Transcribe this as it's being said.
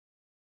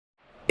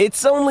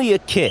It's only a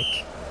kick,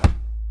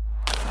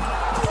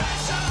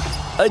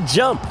 a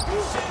jump,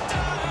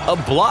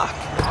 a block.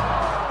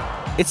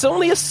 It's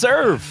only a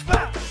serve.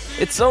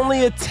 It's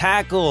only a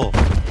tackle,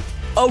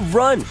 a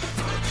run.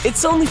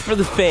 It's only for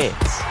the fans.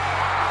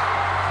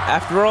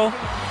 After all,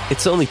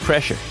 it's only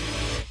pressure.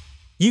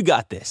 You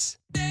got this.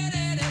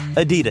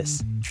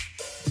 Adidas.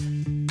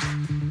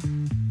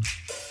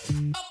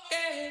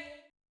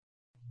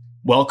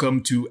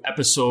 Welcome to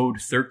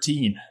episode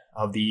 13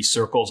 of the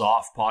Circles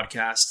Off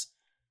podcast.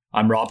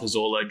 I'm Rob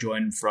Pizzola,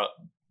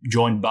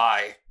 joined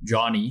by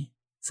Johnny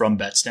from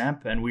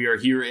BetStamp, and we are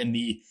here in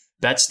the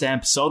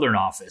BetStamp Southern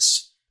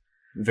office.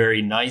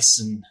 Very nice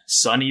and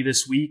sunny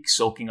this week,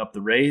 soaking up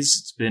the rays.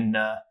 It's been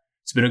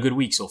a good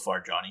week so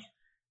far, Johnny.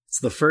 It's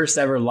the first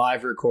ever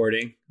live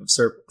recording of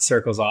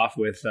Circles Off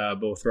with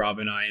both Rob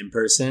and I in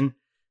person.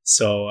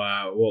 So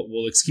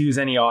we'll excuse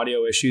any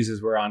audio issues as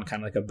we're on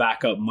kind of like a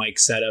backup mic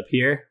setup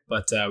here,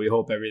 but we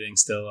hope everything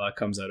still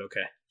comes out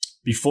okay.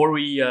 Before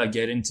we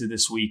get into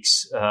this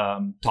week's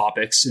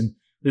topics, and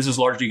this is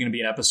largely going to be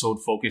an episode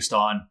focused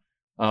on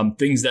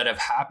things that have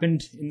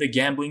happened in the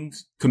gambling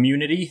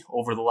community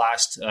over the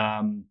last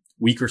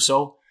week or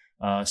so,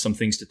 some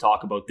things to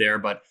talk about there.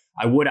 But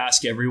I would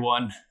ask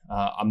everyone,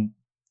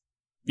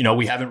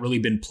 we haven't really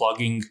been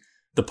plugging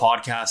the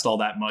podcast all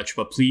that much,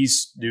 but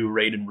please do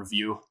rate and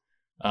review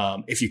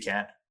if you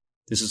can.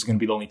 This is going to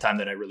be the only time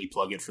that I really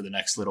plug it for the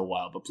next little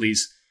while, but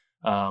please,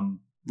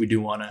 we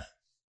do want to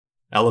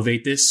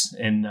elevate this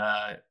in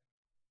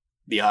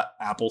the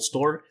Apple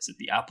Store. Is it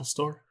the Apple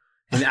Store?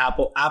 And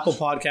Apple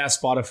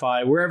Podcast,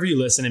 Spotify, wherever you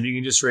listen, if you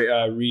can just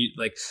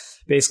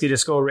basically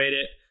just go rate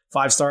it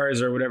 5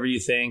 stars or whatever you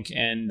think.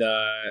 And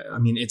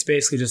it's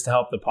basically just to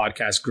help the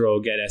podcast grow,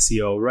 get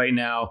SEO. Right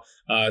now,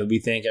 we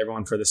thank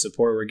everyone for the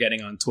support we're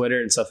getting on Twitter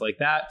and stuff like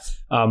that.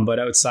 But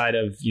outside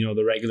of,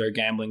 the regular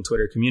gambling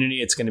Twitter community,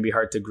 it's going to be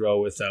hard to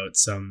grow without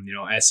some,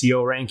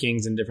 SEO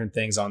rankings and different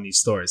things on these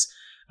stores.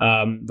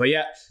 But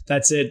yeah,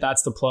 that's it.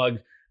 That's the plug.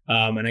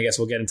 And I guess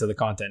we'll get into the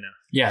content now.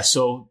 Yeah.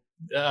 So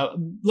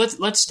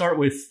let's start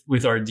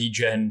with our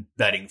DGen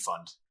betting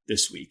fund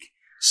this week.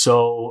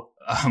 So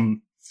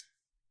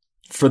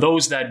for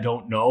those that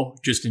don't know,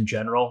 just in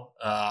general,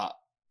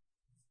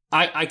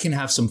 I can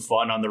have some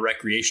fun on the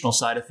recreational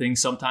side of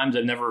things. Sometimes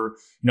I've never,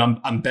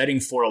 I'm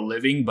betting for a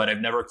living, but I've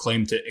never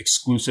claimed to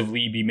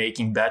exclusively be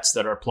making bets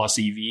that are plus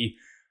EV.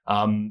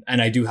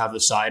 And I do have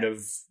the side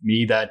of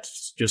me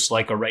that's just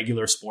like a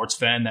regular sports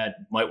fan that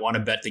might want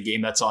to bet the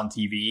game that's on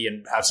TV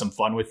and have some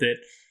fun with it.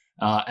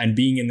 And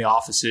being in the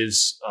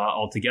offices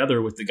all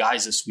together with the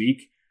guys this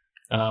week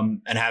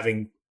and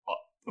having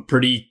a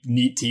pretty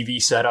neat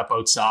TV setup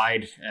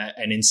outside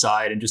and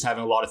inside and just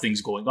having a lot of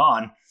things going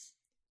on,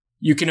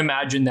 you can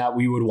imagine that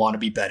we would want to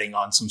be betting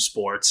on some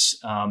sports,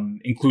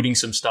 including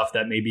some stuff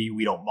that maybe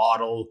we don't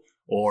model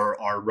or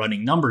are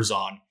running numbers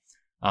on.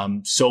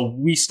 So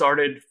we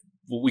started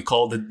what we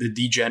call the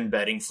DGen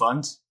betting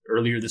fund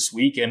earlier this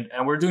week, and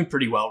we're doing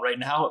pretty well right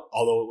now,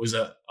 although it was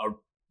a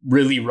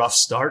really rough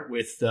start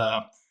with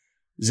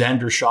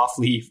Xander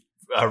Schauffele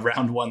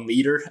round 1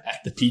 leader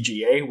at the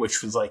PGA,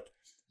 which was like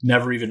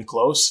never even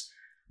close.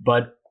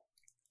 But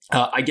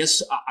I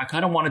guess I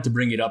kind of wanted to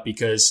bring it up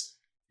because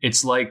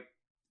it's like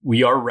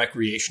we are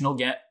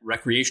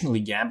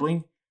recreationally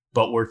gambling,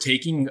 but we're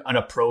taking an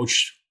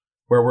approach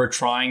where we're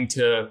trying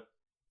to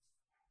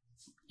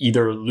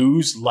either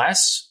lose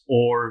less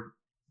or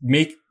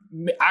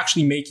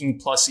making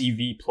plus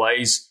EV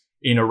plays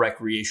in a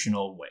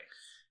recreational way.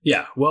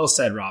 Yeah, well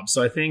said, Rob.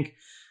 So I think,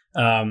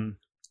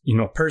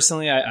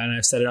 personally, and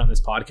I've said it on this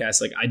podcast,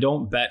 like I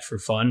don't bet for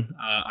fun.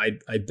 I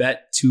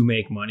bet to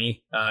make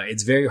money.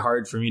 It's very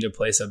hard for me to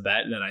place a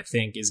bet that I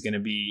think is going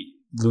to be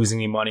losing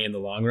me money in the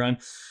long run.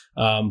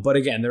 But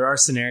again, there are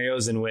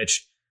scenarios in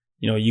which,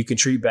 you could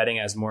treat betting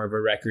as more of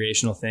a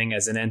recreational thing,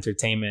 as an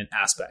entertainment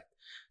aspect.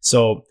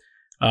 So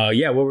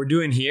what we're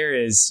doing here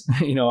is,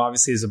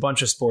 obviously there's a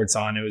bunch of sports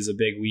on. It was a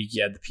big week.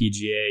 You had the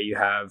PGA, you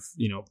have,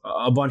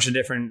 a bunch of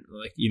different,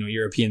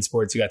 European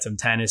sports. You got some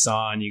tennis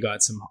on, you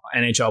got some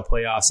NHL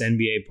playoffs,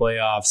 NBA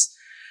playoffs,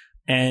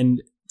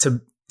 and to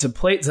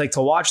play,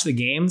 to watch the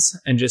games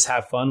and just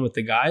have fun with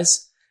the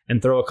guys and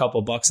throw a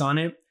couple bucks on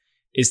it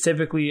is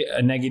typically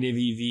a negative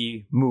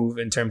EV move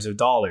in terms of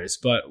dollars.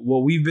 But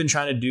what we've been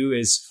trying to do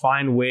is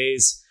find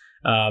ways,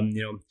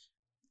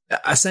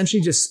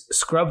 essentially just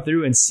scrub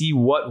through and see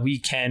what we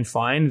can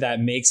find that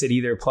makes it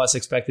either plus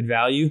expected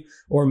value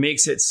or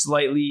makes it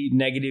slightly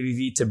negative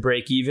EV to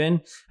break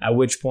even, at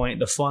which point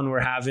the fun we're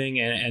having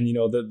and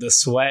the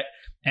sweat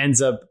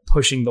ends up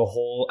pushing the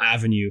whole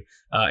avenue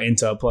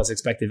into a plus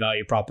expected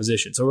value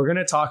proposition. So we're going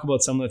to talk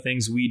about some of the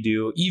things we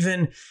do.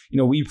 Even,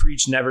 we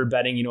preach never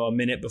betting, a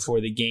minute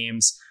before the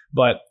games,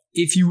 but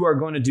if you are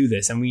going to do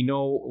this, and we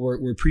know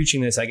we're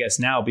preaching this, I guess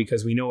now,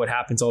 because we know what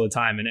happens all the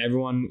time, and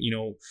everyone,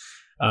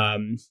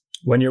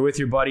 when you're with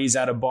your buddies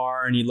at a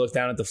bar and you look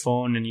down at the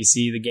phone and you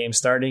see the game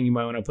starting, you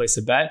might want to place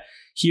a bet.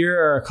 Here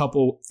are a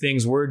couple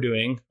things we're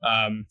doing.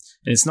 And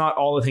it's not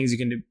all the things you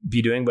can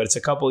be doing, but it's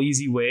a couple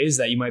easy ways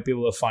that you might be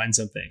able to find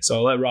something. So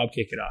I'll let Rob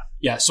kick it off.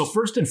 Yeah. So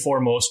first and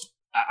foremost,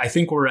 I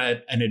think we're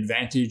at an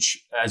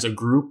advantage as a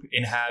group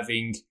in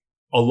having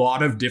a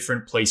lot of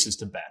different places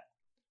to bet.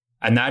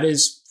 And that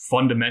is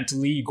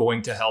fundamentally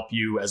going to help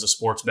you as a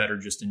sports bettor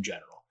just in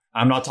general.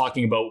 I'm not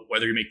talking about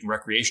whether you're making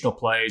recreational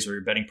plays or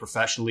you're betting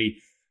professionally.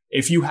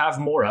 If you have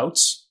more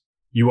outs,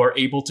 you are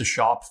able to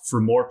shop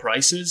for more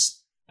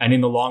prices. And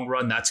in the long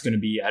run, that's going to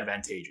be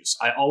advantageous.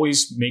 I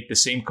always make the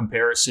same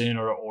comparison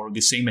or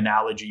the same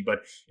analogy. But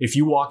if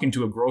you walk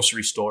into a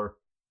grocery store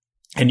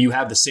and you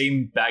have the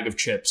same bag of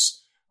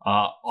chips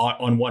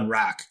on one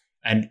rack,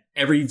 and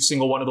every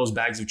single one of those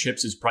bags of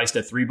chips is priced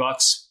at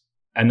 $3,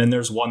 and then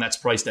there's one that's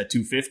priced at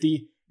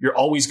 $2.50, you're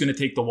always going to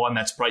take the one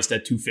that's priced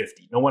at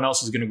 $2.50. No one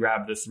else is going to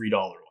grab the $3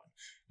 one.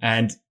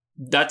 And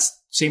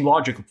that's same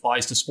logic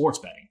applies to sports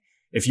betting.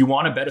 If you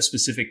want to bet a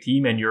specific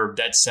team and you're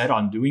dead set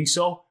on doing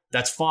so,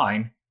 that's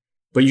fine.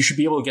 But you should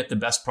be able to get the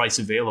best price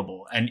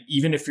available. And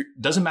even if it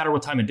doesn't matter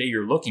what time of day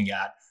you're looking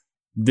at,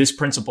 this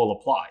principle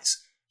applies.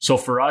 So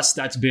for us,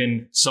 that's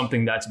been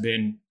something that's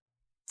been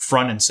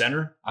front and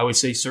center, I would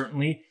say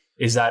certainly,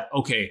 is that,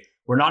 okay,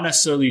 we're not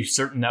necessarily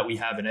certain that we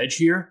have an edge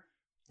here,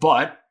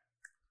 but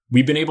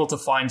we've been able to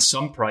find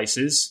some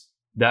prices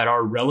that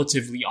are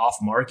relatively off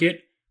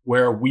market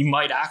where we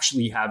might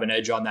actually have an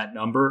edge on that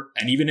number.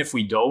 And even if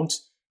we don't,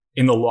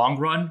 in the long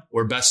run,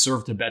 we're best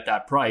served to bet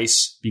that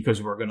price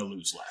because we're going to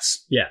lose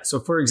less. Yeah. So,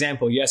 for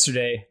example,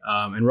 yesterday,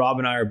 and Rob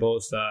and I are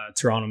both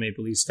Toronto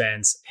Maple Leafs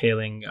fans,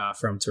 hailing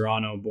from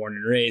Toronto, born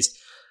and raised.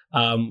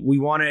 We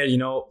wanted,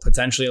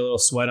 potentially a little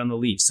sweat on the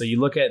Leafs. So you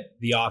look at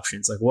the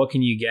options, like what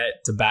can you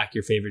get to back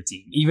your favorite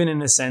team? Even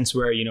in a sense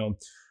where,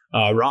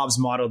 Rob's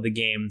modeled the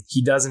game.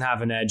 He doesn't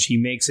have an edge. He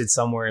makes it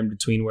somewhere in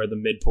between where the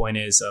midpoint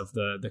is of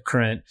the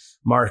current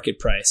market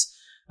price.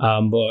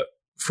 But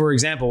for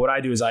example, what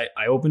I do is I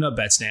open up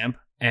BetStamp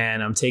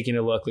and I'm taking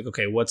a look like,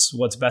 okay,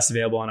 what's best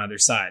available on either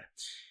side.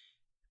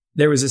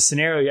 There was a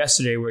scenario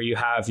yesterday where you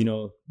have,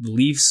 the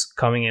Leafs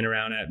coming in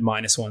around at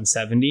minus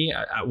 170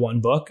 at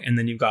one book. And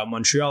then you've got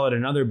Montreal at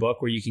another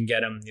book where you can get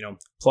them,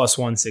 plus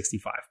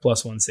 165,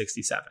 plus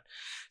 167.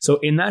 So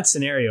in that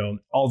scenario,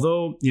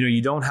 although,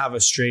 you don't have a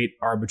straight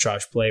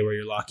arbitrage play where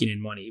you're locking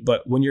in money,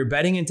 but when you're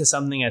betting into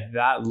something at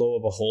that low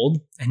of a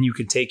hold and you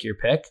could take your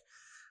pick,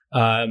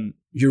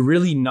 you're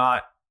really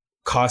not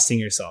costing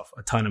yourself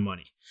a ton of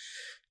money.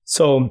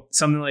 So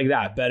something like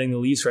that, betting the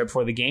Leafs right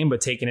before the game, but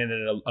taking it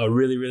at a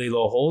really, really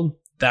low hold,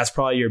 that's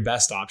probably your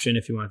best option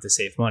if you want to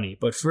save money.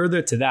 But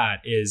further to that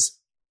is,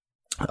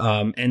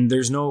 and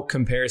there's no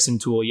comparison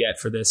tool yet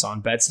for this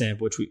on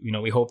BetStamp, which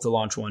we hope to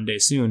launch one day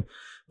soon,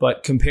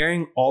 but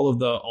comparing all of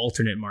the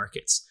alternate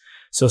markets.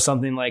 So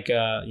something like,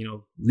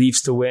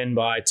 Leafs to win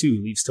by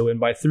 2, Leafs to win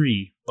by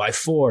 3, by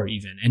 4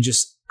 even, and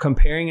just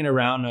comparing it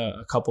around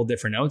a couple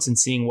different outs and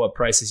seeing what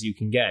prices you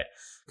can get.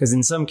 Because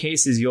in some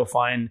cases, you'll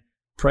find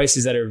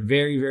prices that are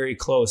very, very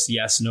close,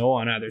 yes, no,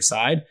 on either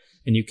side,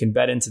 and you can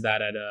bet into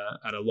that at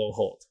a low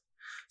hold.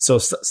 So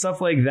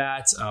stuff like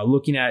that,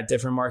 looking at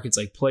different markets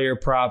like player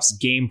props,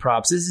 game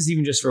props. This is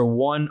even just for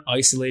one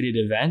isolated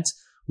event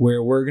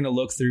where we're going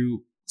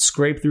to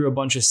scrape through a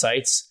bunch of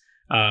sites,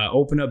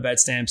 open up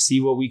BetStamp, see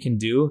what we can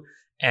do.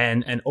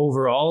 And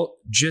overall,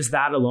 just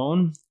that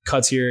alone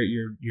cuts your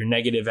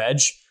negative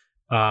edge,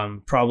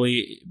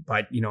 probably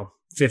by,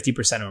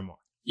 50% or more.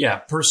 Yeah,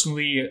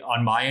 personally,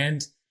 on my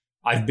end,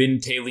 I've been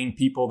tailing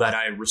people that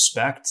I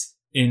respect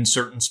in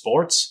certain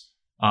sports,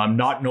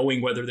 not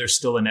knowing whether there's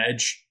still an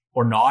edge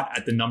or not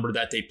at the number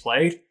that they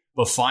played,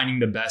 but finding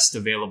the best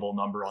available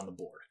number on the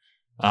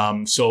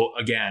board. So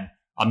again,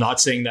 I'm not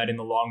saying that in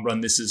the long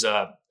run, this is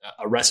a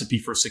recipe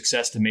for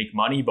success to make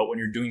money, but when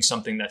you're doing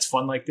something that's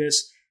fun like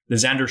this, the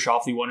Xander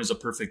Schauffele one is a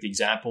perfect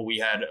example. We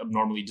had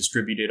Abnormally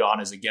Distributed on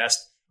as a guest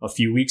a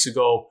few weeks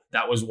ago.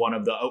 That was one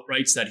of the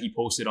outrights that he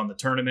posted on the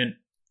tournament.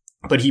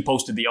 But he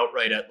posted the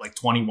outright at like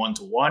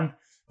 21-1.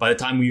 By the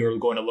time we were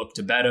going to look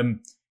to bet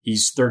him,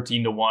 he's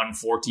 13-1,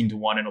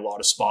 14-1 in a lot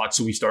of spots.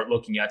 So we start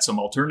looking at some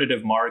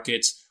alternative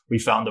markets. We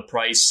found the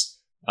price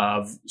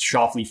of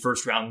Schauffele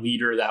first round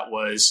leader that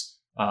was,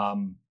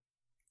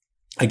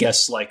 I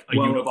guess, like a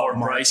unicorn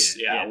price.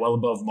 Yeah, well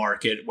above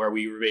market, where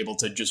we were able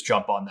to just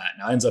jump on that.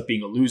 Now, it ends up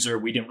being a loser.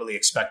 We didn't really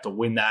expect to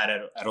win that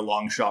at a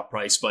long shot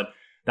price, but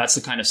that's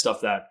the kind of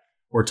stuff that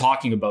we're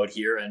talking about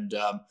here. And,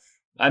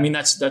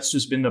 that's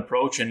just been the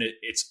approach, and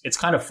it's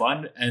kind of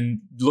fun.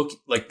 And look,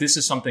 like this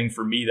is something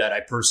for me that I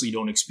personally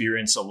don't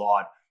experience a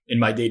lot in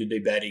my day-to-day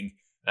betting,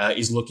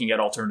 is looking at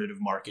alternative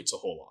markets a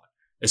whole lot,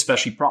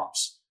 especially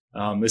props.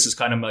 This is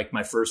kind of like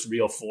my first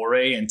real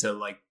foray into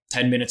like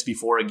 10 minutes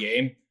before a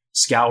game,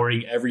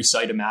 scouring every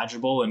site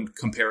imaginable and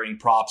comparing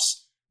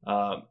props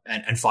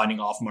and finding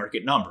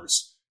off-market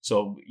numbers.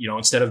 So,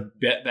 instead of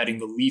betting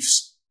the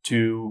Leafs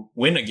to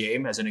win a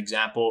game, as an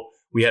example,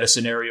 we had a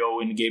scenario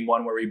in game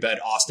 1 where we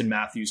bet Austin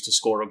Matthews to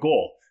score a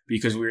goal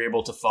because we were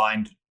able to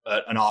find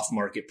an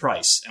off-market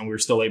price, and we were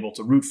still able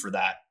to root for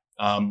that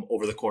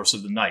over the course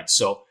of the night.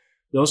 So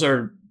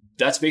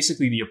that's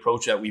basically the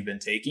approach that we've been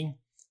taking.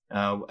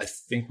 I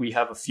think we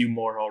have a few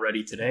more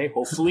already today.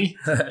 Hopefully,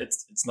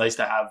 it's nice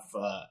to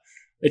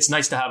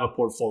have a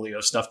portfolio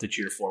of stuff to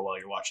cheer for while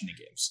you're watching the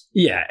games.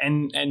 Yeah,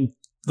 and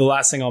the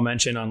last thing I'll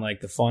mention on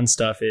like the fun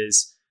stuff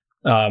is,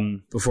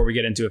 before we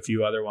get into a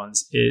few other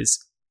ones,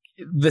 is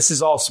this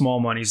is all small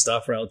money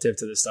stuff relative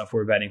to the stuff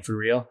we're betting for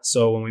real.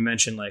 So when we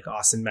mention like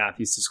Austin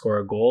Matthews to score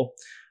a goal,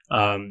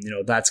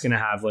 that's going to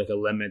have like a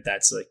limit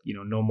that's like,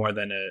 no more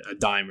than a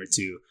dime or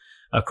two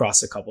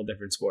across a couple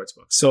different sports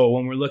books. So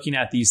when we're looking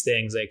at these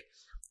things, like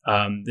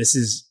this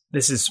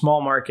is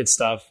small market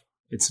stuff.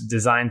 It's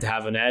designed to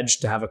have an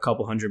edge, to have a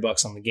couple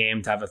 $100 on the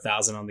game, to have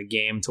 $1,000 on the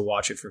game, to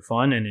watch it for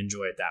fun and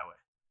enjoy it that way.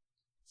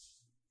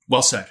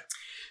 Well said.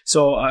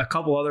 So a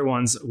couple other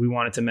ones we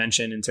wanted to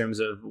mention in terms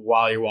of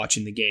while you're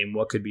watching the game,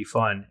 what could be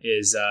fun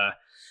is,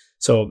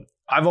 so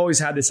I've always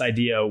had this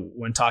idea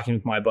when talking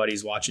with my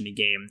buddies watching a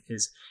game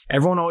is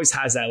everyone always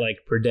has that like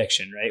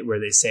prediction, right? Where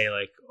they say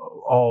like,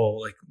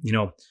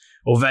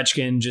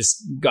 Ovechkin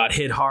just got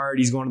hit hard.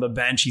 He's going to the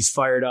bench. He's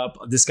fired up.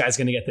 This guy's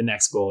going to get the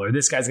next goal, or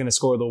this guy's going to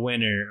score the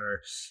winner, or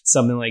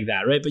something like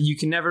that, right? But you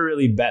can never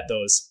really bet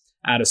those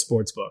at a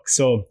sports book.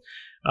 So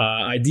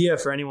idea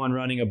for anyone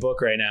running a book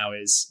right now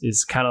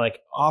is kind of like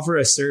offer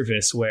a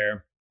service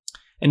where,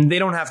 and they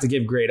don't have to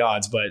give great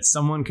odds, but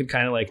someone could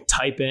kind of like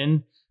type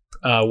in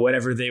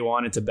whatever they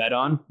wanted to bet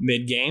on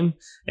mid-game,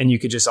 and you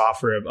could just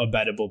offer a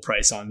bettable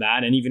price on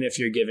that. And even if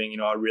you're giving,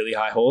 a really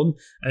high hold,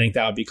 I think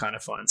that would be kind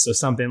of fun. So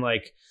something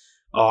like,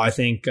 I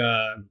think,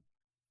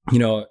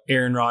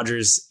 Aaron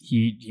Rodgers,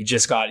 he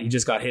just got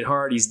hit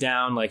hard. He's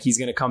down. Like he's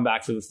going to come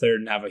back for the third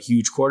and have a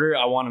huge quarter.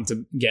 I want him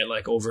to get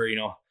like over,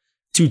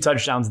 2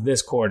 touchdowns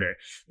this quarter.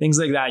 Things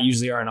like that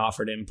usually aren't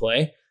offered in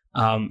play.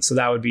 So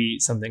that would be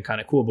something kind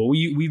of cool. But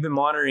we've been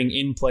monitoring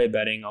in-play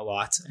betting a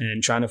lot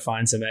and trying to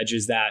find some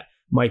edges that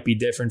might be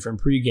different from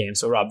pregame.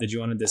 So Rob, did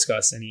you want to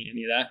discuss any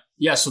of that?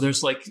 Yeah. So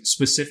there's like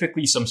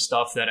specifically some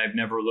stuff that I've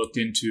never looked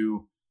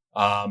into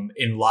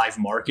in live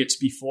markets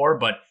before,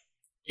 but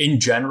in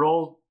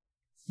general,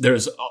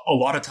 there's a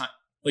lot of time.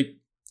 Like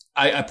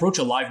I approach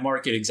a live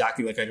market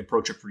exactly like I'd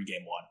approach a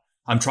pregame one.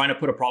 I'm trying to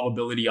put a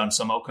probability on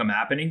some outcome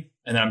happening,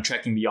 and then I'm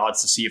checking the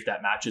odds to see if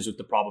that matches with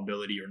the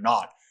probability or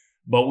not.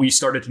 But we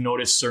started to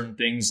notice certain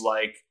things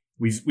like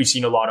we've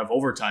seen a lot of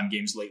overtime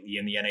games lately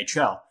in the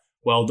NHL.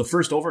 Well, the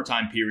first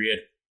overtime period,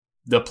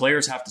 the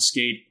players have to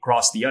skate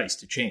across the ice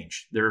to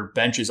change. Their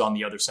bench is on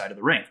the other side of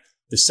the rink.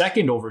 The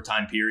second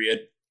overtime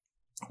period,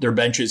 their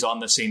bench is on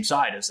the same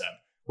side as them,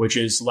 which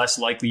is less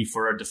likely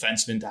for a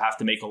defenseman to have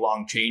to make a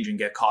long change and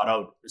get caught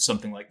out or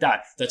something like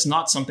that. That's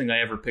not something I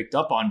ever picked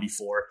up on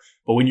before.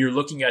 But when you're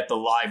looking at the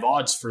live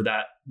odds for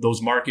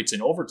those markets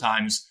in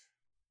overtimes,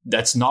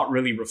 that's not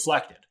really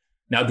reflected.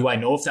 Now, do I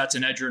know if that's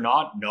an edge or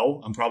not?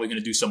 No, I'm probably going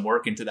to do some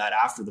work into that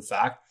after the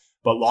fact.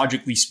 But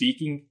logically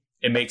speaking,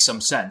 it makes some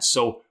sense.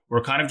 So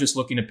we're kind of just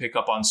looking to pick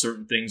up on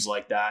certain things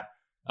like that.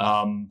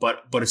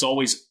 But it's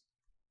always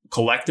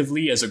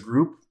collectively as a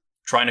group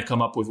trying to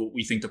come up with what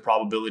we think the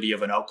probability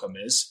of an outcome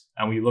is.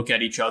 And we look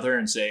at each other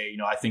and say,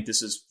 I think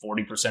this is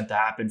 40% to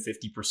happen,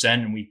 50%.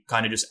 And we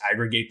kind of just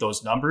aggregate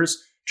those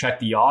numbers, check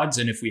the odds.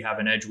 And if we have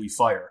an edge, we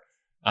fire.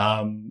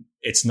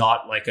 It's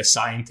not like a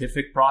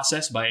scientific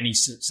process by any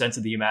sense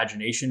of the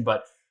imagination,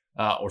 but,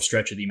 or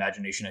stretch of the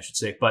imagination, I should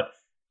say. But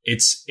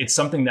it's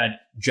something that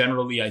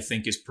generally I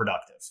think is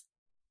productive.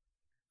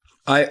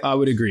 I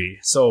would agree.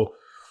 So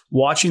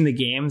watching the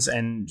games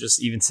and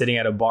just even sitting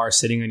at a bar,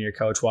 sitting on your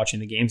couch, watching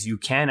the games, you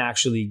can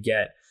actually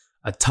get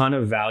a ton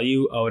of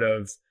value out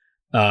of,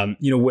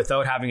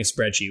 without having a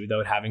spreadsheet,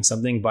 without having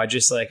something, by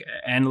just like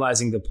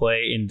analyzing the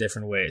play in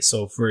different ways.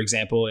 So for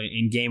example,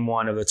 in game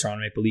 1 of the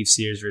Toronto Maple Leafs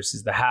series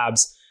versus the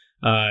Habs,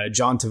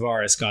 John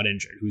Tavares got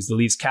injured, who's the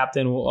Leafs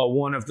captain,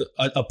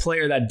 a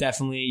player that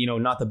definitely,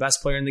 not the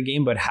best player in the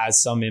game, but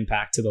has some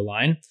impact to the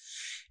line.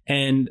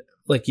 And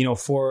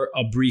for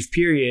a brief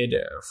period,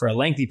 for a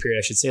lengthy period,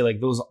 I should say, like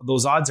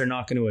those odds are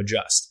not going to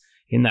adjust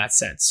in that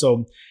sense.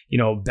 So,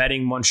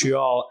 betting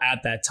Montreal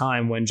at that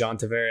time when John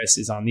Tavares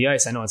is on the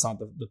ice, I know it's not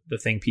the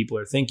thing people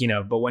are thinking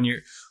of, but when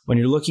you're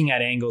looking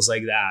at angles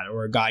like that,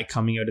 or a guy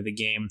coming out of the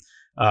game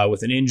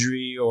with an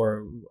injury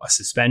or a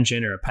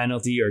suspension or a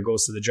penalty, or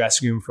goes to the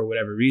dressing room for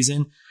whatever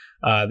reason,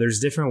 there's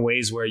different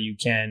ways where you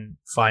can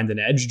find an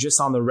edge just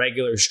on the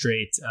regular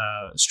straight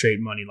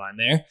money line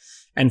there.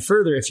 And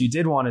further, if you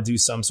did want to do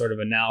some sort of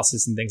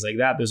analysis and things like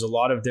that, there's a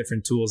lot of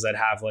different tools that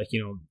have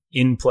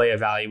in-play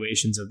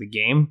evaluations of the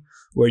game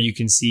where you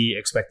can see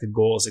expected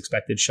goals,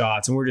 expected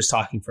shots. And we're just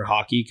talking for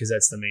hockey because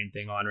that's the main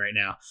thing on right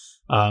now.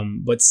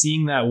 But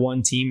seeing that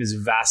one team is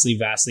vastly,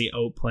 vastly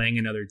outplaying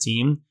another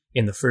team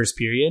in the first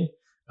period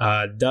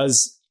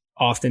does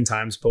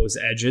oftentimes pose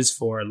edges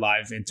for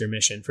live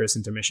first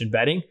intermission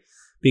betting.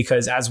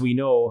 Because as we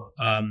know,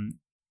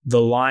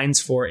 the lines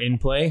for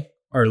in-play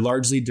are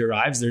largely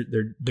derives.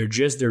 They're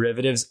just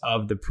derivatives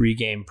of the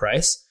pregame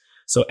price.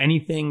 So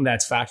anything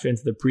that's factored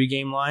into the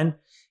pregame line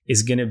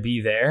is going to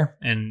be there.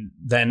 And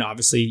then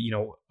obviously,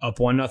 up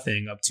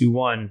 1-0, up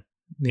 2-1,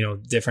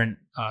 different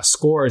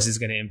scores is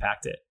going to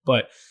impact it.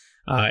 But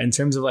in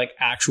terms of like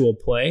actual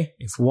play,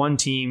 if one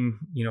team,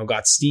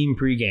 got steam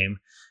pregame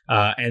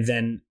and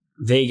then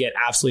they get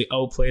absolutely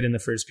outplayed in the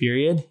first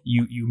period,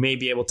 you may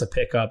be able to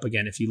pick up,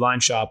 again, if you line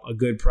shop, a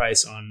good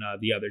price on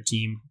the other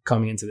team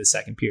coming into the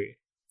second period.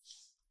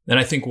 Then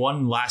I think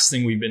one last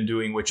thing we've been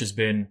doing, which has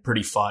been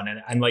pretty fun,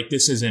 and like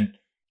this isn't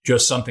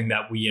just something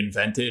that we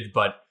invented,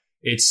 but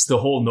it's the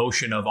whole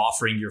notion of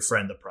offering your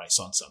friend the price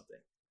on something,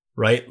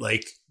 right?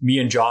 Like me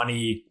and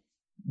Johnny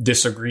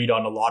disagreed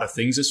on a lot of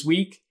things this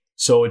week.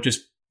 So it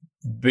just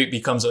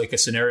becomes like a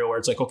scenario where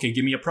it's like, okay,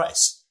 give me a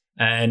price.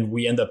 And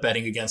we end up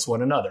betting against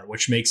one another,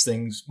 which makes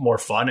things more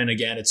fun. And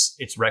again,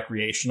 it's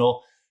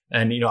recreational.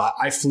 And,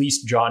 I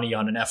fleeced Johnny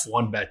on an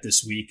F1 bet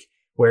this week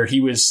where he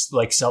was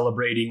like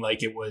celebrating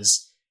like it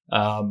was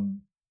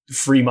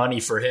free money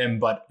for him.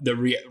 But the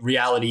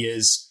reality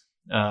is,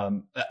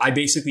 I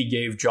basically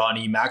gave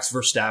Johnny Max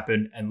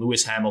Verstappen and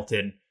Lewis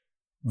Hamilton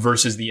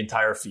versus the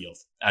entire field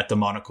at the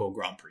Monaco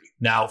Grand Prix.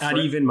 Now, at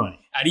even money,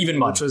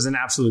 which was an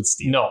absolute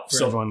steal. No,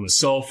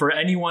 so for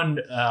anyone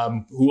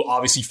who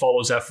obviously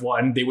follows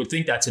F1, they would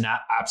think that's an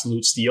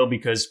absolute steal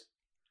because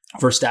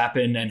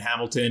Verstappen and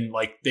Hamilton,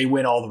 like they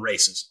win all the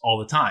races all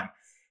the time.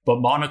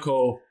 But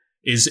Monaco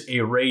is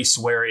a race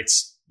where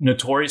it's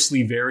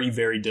notoriously very,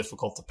 very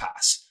difficult to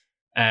pass.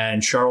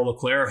 And Charles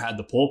Leclerc had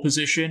the pole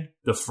position.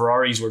 The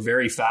Ferraris were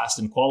very fast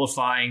in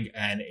qualifying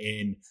and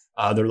in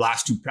their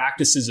last two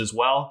practices as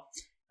well.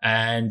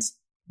 And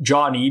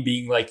Johnny,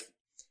 being like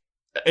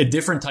a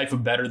different type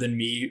of bettor than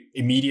me,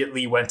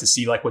 immediately went to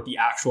see like what the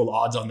actual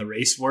odds on the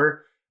race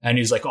were. And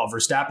he's like, oh,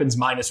 Verstappen's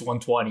minus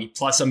 120.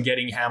 Plus I'm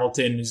getting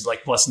Hamilton who's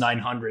like plus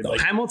 900.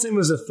 Like Hamilton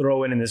was a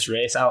throw-in this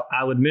race.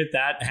 I'll admit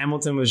that.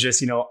 Hamilton was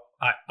just,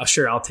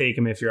 sure, I'll take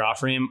him if you're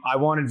offering him. I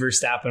wanted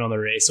Verstappen on the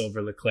race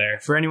over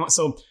Leclerc. For anyone,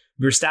 so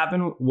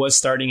Verstappen was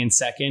starting in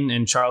second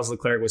and Charles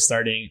Leclerc was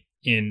starting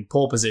in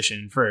pole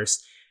position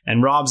first.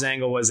 And Rob's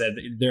angle was that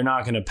they're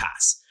not going to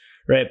pass,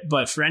 right?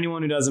 But for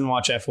anyone who doesn't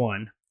watch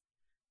F1,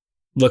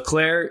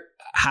 Leclerc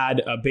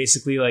had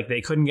basically like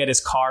they couldn't get his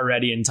car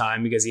ready in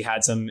time because he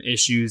had some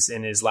issues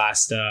in his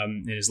last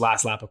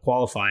lap of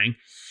qualifying.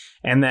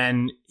 And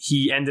then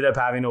he ended up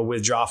having to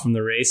withdraw from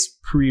the race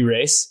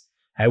pre-race,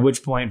 at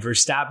which point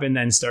Verstappen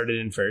then started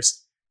in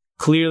first.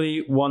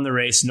 Clearly won the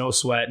race, no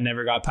sweat,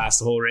 never got past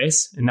the whole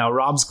race. And now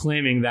Rob's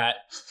claiming that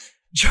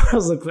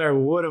Charles Leclerc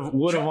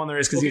would have won the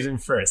race because he was in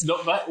first. No,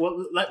 but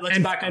let's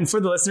back up. And for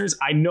the listeners,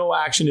 I know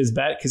action is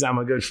bet because I'm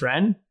a good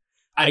friend.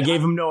 I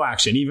gave him no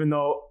action, even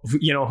though,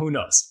 who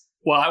knows?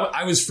 Well,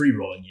 I was free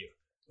rolling you.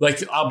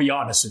 Like, I'll be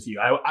honest with you.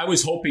 I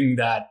was hoping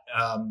that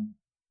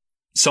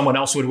someone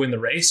else would win the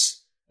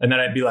race. And then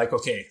I'd be like,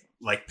 okay,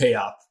 like pay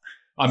up.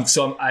 I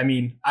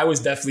was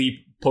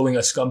definitely pulling a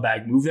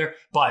scumbag move there.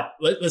 But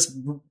let's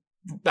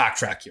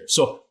backtrack here.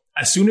 So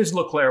as soon as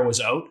Leclerc was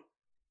out,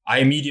 I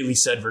immediately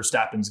said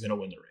Verstappen's going to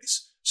win the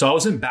race. So I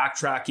wasn't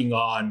backtracking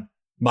on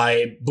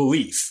my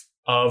belief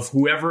of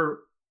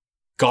whoever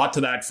got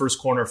to that first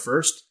corner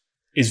first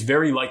is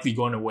very likely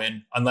going to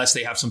win unless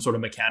they have some sort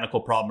of mechanical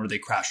problem or they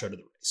crash out of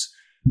the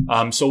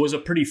race. So it was a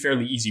pretty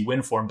fairly easy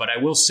win for him. But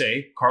I will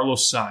say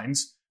Carlos Sainz,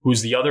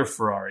 who's the other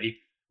Ferrari,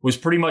 was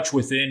pretty much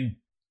within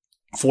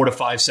 4 to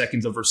 5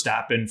 seconds of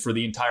Verstappen for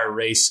the entire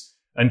race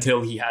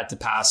until he had to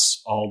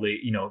pass all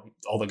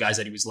the guys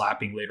that he was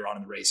lapping later on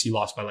in the race. He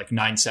lost by like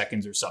 9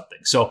 seconds or something.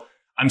 So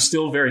I'm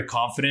still very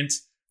confident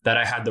that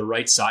I had the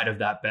right side of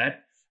that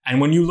bet.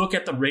 And when you look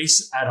at the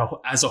race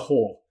as a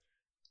whole,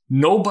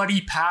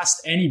 nobody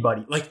passed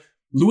anybody. Like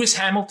Lewis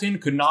Hamilton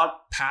could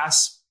not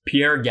pass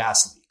Pierre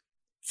Gasly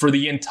for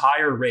the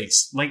entire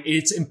race. Like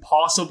it's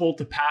impossible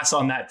to pass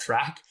on that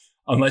track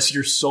unless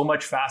you're so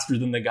much faster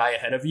than the guy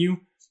ahead of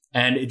you.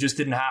 And it just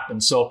didn't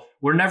happen. So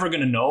we're never going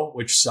to know,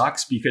 which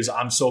sucks because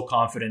I'm so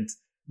confident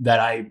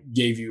that I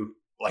gave you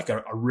like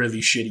a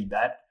really shitty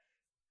bet.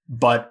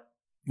 But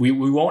we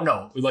won't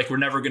know. We're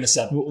never going to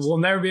settle. We'll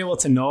never be able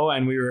to know.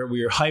 And we were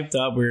hyped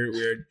up. We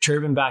were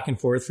chirping back and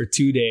forth for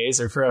 2 days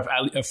or for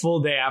a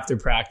full day after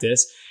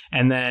practice.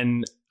 And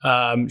then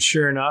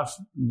sure enough,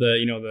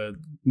 the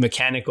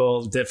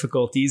mechanical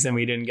difficulties, and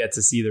we didn't get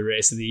to see the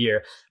race of the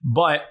year.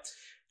 But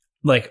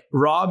like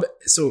Rob,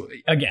 so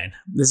again,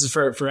 this is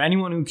for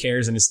anyone who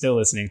cares and is still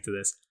listening to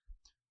this.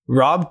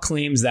 Rob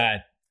claims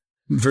that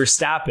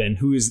Verstappen,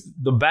 who is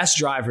the best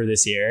driver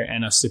this year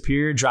and a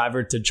superior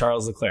driver to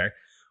Charles Leclerc,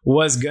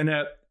 was going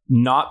to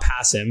not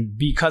pass him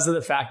because of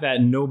the fact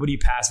that nobody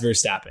passed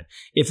Verstappen.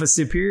 If a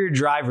superior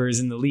driver is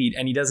in the lead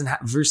and he doesn't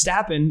have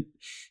Verstappen,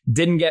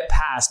 didn't get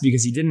passed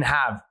because he didn't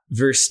have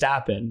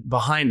Verstappen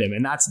behind him.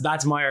 And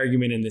that's my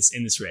argument in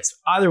this race.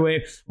 Either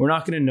way, we're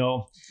not going to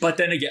know. But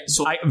then again,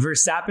 so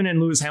Verstappen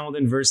and Lewis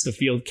Hamilton versus the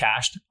field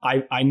cashed.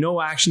 I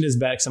know action is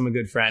bet because I'm a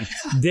good friend.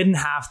 Didn't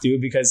have to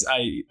because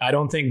I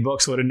don't think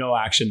books would have no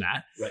action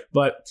that. Right.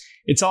 But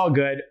it's all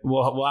good.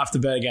 We'll have to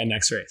bet again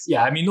next race.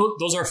 Yeah, I mean,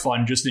 those are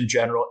fun just in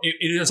general.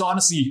 It is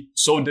honestly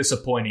so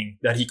disappointing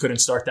that he couldn't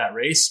start that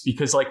race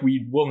because like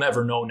we will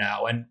never know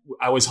now. And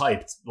I was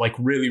hyped, like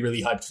really,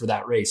 really hyped for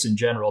that race in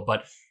general.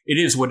 But it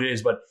is what it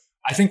is. But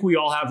I think we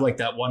all have like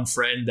that one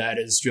friend that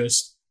is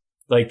just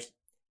like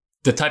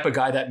the type of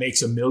guy that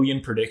makes a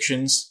million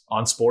predictions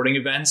on sporting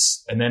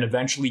events and then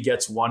eventually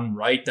gets one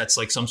right. That's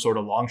like some sort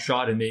of long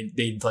shot, and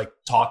they like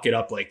talk it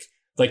up like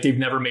they've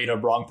never made a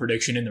wrong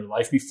prediction in their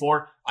life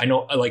before. I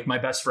know, like, my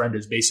best friend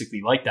is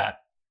basically like that.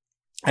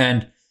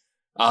 And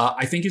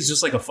I think it's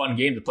just like a fun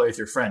game to play with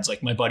your friends.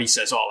 Like, my buddy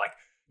says,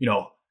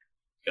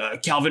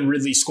 Calvin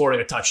Ridley scoring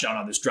a touchdown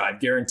on this drive,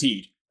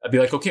 guaranteed. I'd be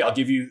like, okay, I'll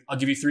give you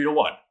 3-1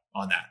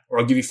 on that, or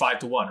I'll give you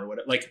 5-1 or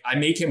whatever. Like, I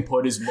make him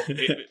put his,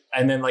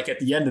 and then like at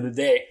the end of the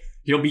day,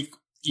 you'll be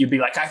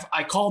like,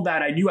 I called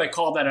that. I knew I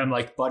called that. I'm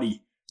like,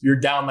 buddy, you're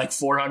down like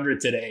 400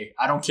 today.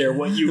 I don't care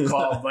what you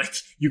called. Like,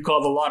 you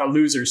called a lot of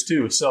losers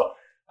too. So,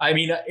 I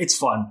mean, it's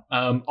fun.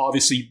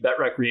 Obviously, bet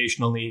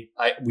recreationally.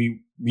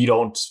 We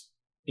don't,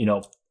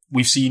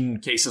 we've seen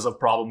cases of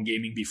problem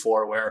gaming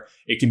before where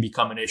it can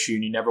become an issue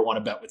and you never want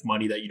to bet with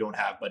money that you don't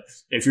have. But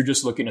if you're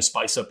just looking to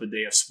spice up a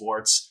day of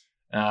sports,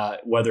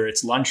 whether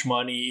it's lunch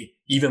money,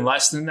 even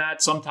less than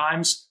that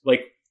sometimes,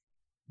 like,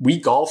 we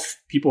golf,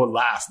 people would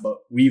laugh, but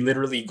we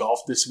literally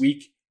golfed this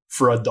week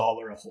for $1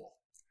 a hole.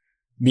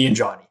 Me and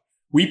Johnny.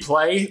 We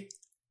play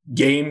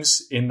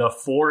games in the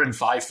 4 and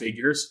 5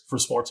 figures for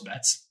sports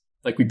bets.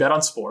 Like, we bet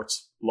on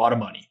sports, a lot of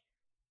money.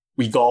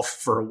 We golf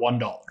for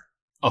 $1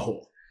 a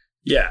hole.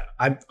 Yeah.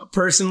 I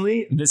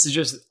personally,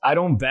 I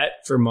don't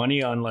bet for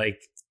money on like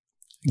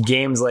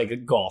games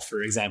like golf,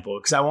 for example,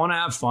 because I want to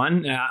have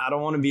fun. I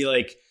don't want to be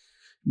like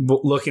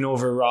looking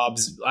over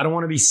Rob's. I don't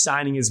want to be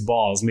signing his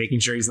balls, making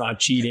sure he's not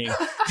cheating,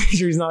 making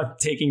sure he's not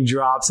taking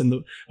drops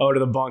out of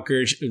the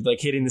bunker, like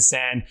hitting the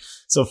sand.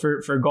 So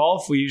for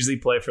golf, we usually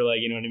play for like,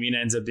 you know what I mean? It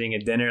ends up being a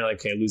dinner,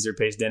 like, okay, loser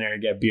pays dinner,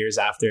 get beers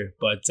after.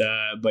 But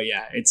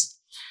yeah,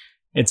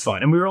 it's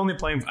fun. And we were only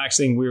playing,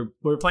 actually, we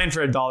were playing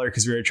for $1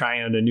 because we were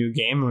trying out a new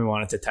game and we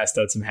wanted to test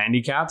out some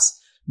handicaps.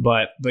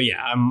 But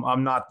yeah,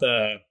 I'm not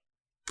the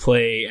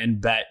play and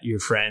bet your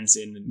friends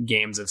in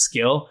games of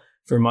skill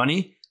for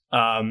money.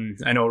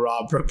 I know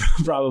Rob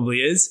probably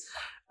is.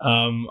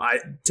 I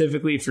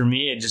typically, for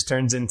me, it just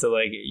turns into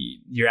like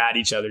you're at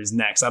each other's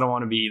necks. I don't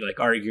want to be like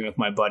arguing with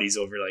my buddies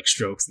over like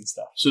strokes and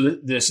stuff. So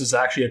this is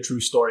actually a true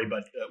story,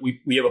 but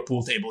we have a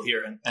pool table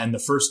here. And the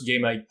first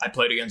game I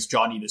played against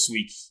Johnny this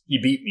week, he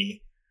beat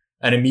me.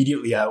 And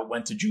immediately I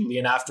went to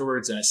Julian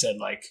afterwards and I said,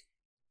 like,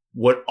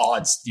 what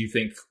odds do you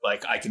think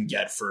like I can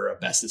get for a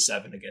best of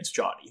 7 against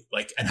Johnny?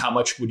 Like, and how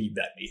much would he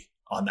bet me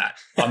on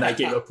that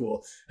game of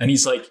pool? And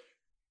he's like,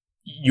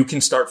 you can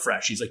start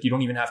fresh. He's like, you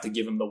don't even have to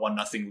give him the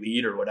 1-0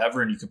 lead or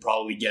whatever. And you could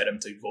probably get him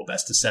to go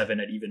best of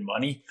 7 at even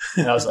money.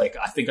 And I was like,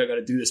 I think I got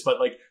to do this. But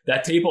like,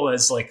 that table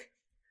is like,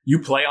 you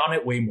play on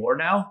it way more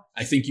now.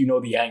 I think you know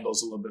the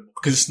angles a little bit more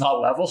because it's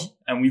not level.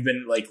 And we've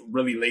been like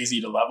really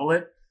lazy to level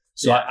it.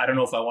 So yeah. I don't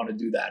know if I want to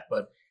do that,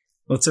 but.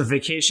 Well, it's a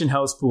vacation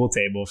house pool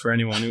table for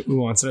anyone who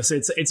wants to. So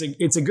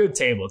it's a good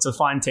table. It's a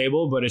fine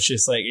table, but it's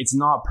just like, it's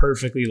not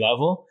perfectly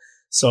level.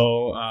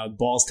 So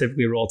balls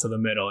typically roll to the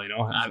middle. You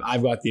know,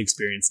 I've got the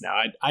experience now.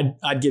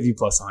 I'd give you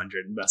plus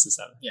 100 in best of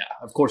 7. Yeah,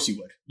 of course you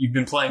would. You've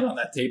been playing on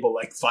that table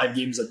like 5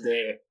 games a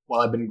day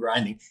while I've been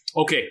grinding.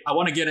 Okay, I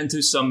want to get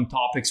into some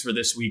topics for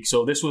this week.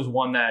 So this was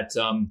one that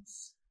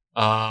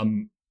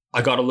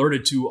I got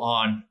alerted to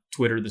on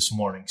Twitter this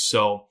morning.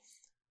 So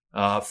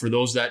for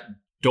those that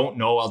don't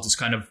know, I'll just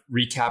kind of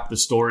recap the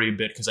story a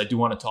bit because I do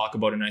want to talk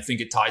about it. And I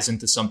think it ties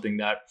into something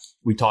that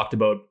we talked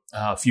about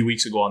a few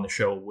weeks ago on the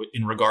show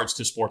in regards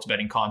to sports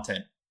betting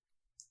content.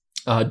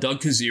 Doug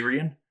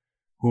Kazarian,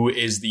 who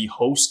is the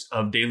host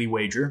of Daily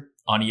Wager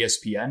on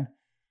ESPN.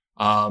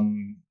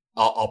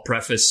 I'll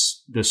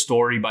preface the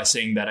story by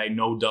saying that I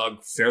know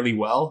Doug fairly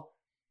well.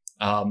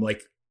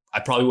 Like,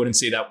 I probably wouldn't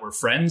say that we're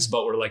friends,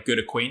 but we're like good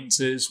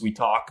acquaintances. We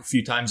talk a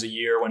few times a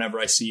year whenever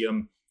I see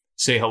him,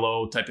 say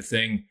hello type of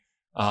thing.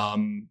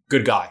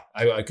 Good guy.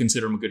 I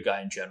consider him a good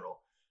guy in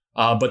general.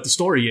 But the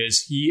story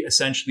is he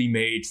essentially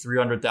made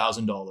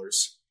 $300,000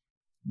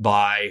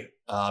 by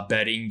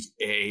betting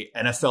a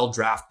NFL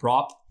draft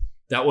prop.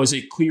 That was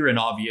a clear and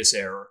obvious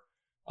error.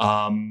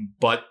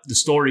 But the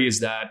story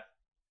is that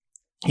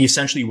he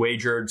essentially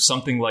wagered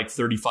something like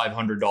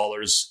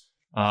 $3,500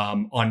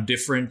 on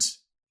different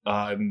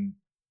at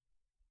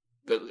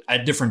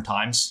different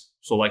times.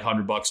 So like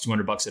 $100,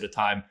 $200 at a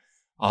time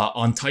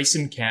on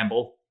Tyson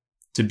Campbell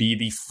to be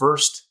the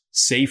first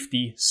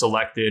safety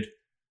selected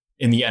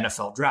in the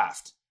NFL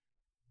draft.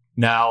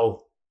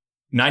 Now,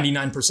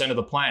 99% of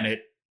the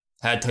planet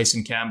had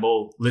Tyson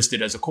Campbell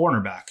listed as a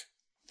cornerback,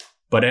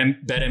 but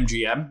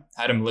BetMGM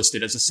had him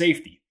listed as a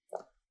safety.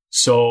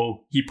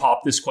 So he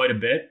popped this quite a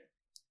bit.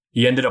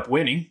 He ended up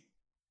winning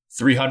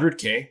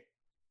 $300K,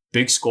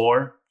 big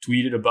score,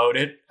 tweeted about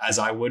it, as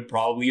I would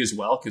probably as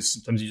well, because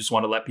sometimes you just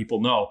want to let people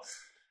know.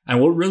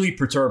 And what really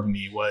perturbed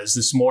me was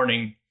this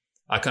morning,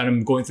 I kind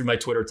of going through my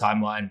Twitter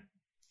timeline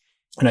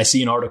and I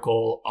see an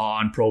article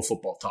on Pro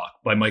Football Talk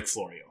by Mike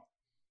Florio.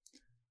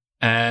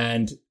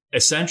 And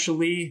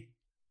essentially,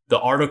 the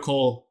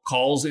article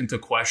calls into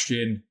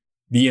question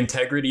the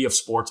integrity of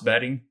sports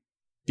betting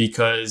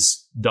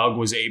because Doug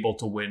was able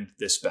to win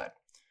this bet.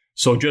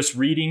 So just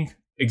reading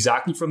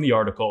exactly from the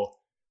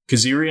article,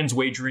 Kazarian's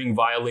wagering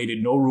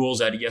violated no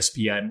rules at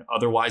ESPN,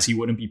 otherwise he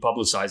wouldn't be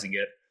publicizing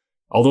it.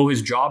 Although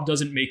his job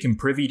doesn't make him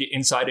privy to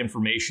inside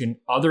information,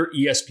 other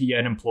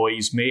ESPN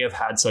employees may have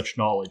had such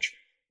knowledge.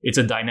 It's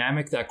a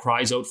dynamic that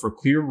cries out for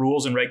clear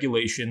rules and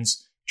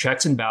regulations,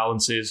 checks and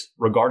balances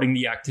regarding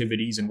the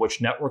activities in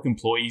which network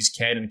employees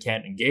can and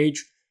can't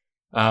engage.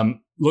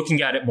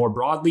 Looking at it more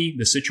broadly,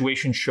 the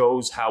situation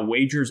shows how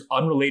wagers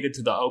unrelated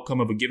to the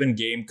outcome of a given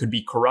game could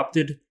be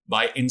corrupted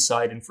by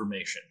inside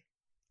information.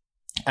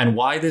 And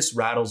why this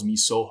rattles me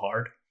so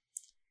hard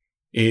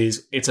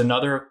is it's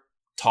another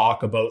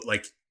talk about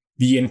like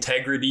the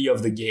integrity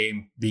of the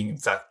game being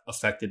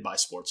affected by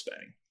sports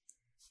betting.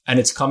 And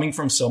it's coming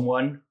from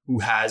someone who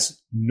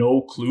has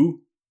no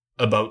clue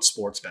about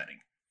sports betting.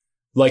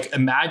 Like,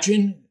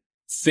 imagine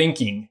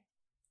thinking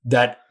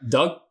that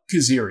Doug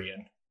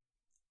Kazarian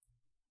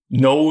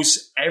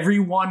knows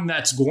everyone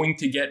that's going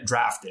to get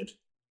drafted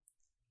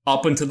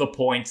up until the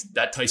point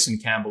that Tyson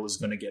Campbell is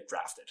going to get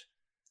drafted.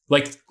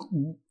 Like,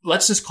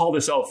 let's just call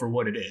this out for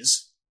what it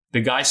is.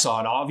 The guy saw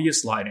an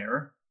obvious line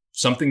error,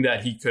 something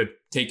that he could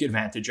take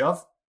advantage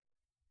of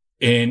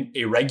in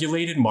a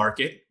regulated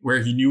market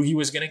where he knew he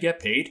was going to get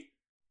paid,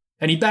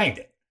 and he banged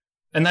it.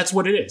 And that's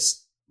what it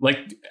is.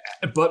 Like,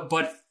 but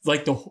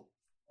like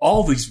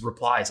all these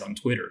replies on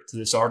Twitter to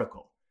this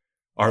article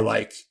are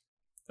like,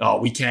 oh,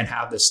 we can't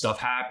have this stuff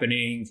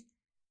happening.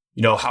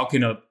 You know, how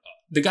can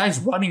the guy's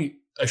running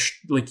a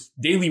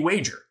daily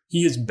wager.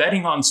 He is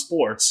betting on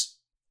sports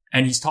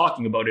and he's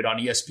talking about it on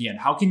ESPN.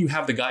 How can you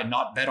have the guy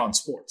not bet on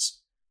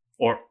sports?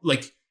 Or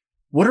like,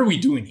 what are we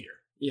doing here?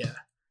 Yeah.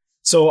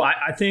 So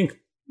I think,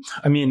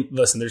 I mean,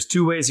 listen, there's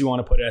two ways you want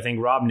to put it. I think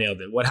Rob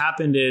nailed it. What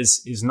happened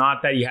is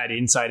not that you had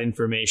inside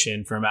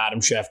information from Adam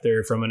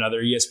Schefter, from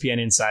another ESPN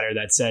insider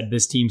that said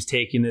this team's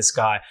taking this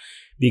guy,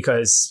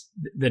 because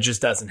that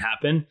just doesn't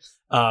happen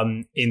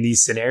in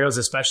these scenarios,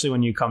 especially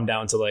when you come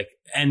down to like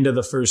end of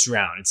the first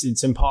round.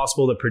 It's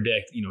impossible to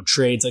predict,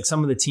 trades. Like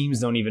some of the teams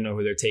don't even know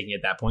who they're taking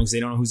at that point because they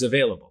don't know who's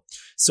available.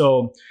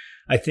 So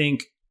I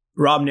think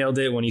Rob nailed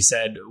it when he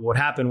said what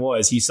happened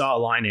was he saw a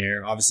line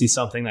error, obviously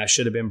something that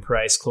should have been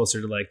priced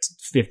closer to like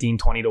 15,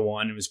 20 to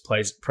 1. It was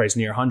priced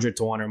near 100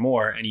 to 1 or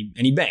more, and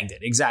he banged it.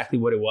 Exactly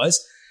what it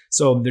was.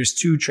 So there's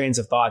two trains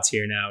of thoughts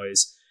here now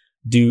is,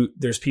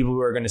 there's people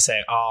who are going to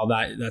say, oh,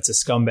 that's a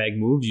scumbag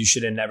move. You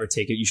should never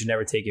take it. You should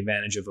never take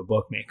advantage of a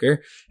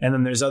bookmaker. And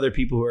then there's other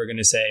people who are going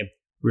to say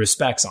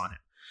respects on it.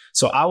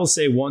 So I will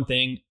say one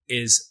thing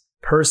is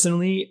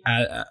personally,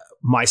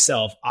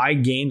 myself, I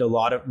gained a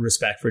lot of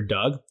respect for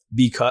Doug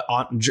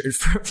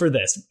for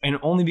this, and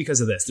only because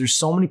of this. There's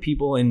so many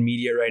people in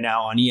media right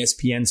now, on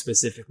ESPN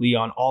specifically,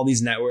 on all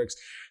these networks,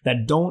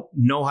 that don't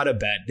know how to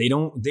bet.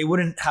 They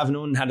wouldn't have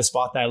known how to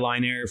spot that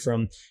line error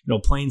from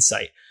plain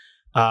sight.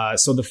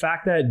 So the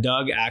fact that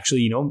Doug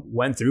actually,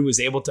 went through, was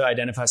able to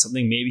identify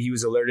something, maybe he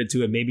was alerted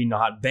to it, maybe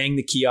not, banged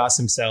the kiosk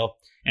himself,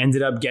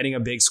 ended up getting a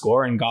big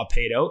score and got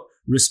paid out,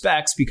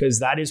 respects, because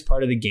that is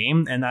part of the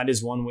game and that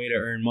is one way to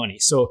earn money.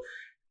 So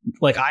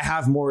like, I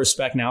have more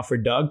respect now for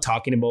Doug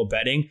talking about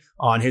betting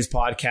on his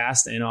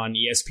podcast and on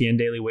ESPN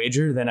Daily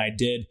Wager than I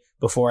did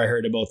before I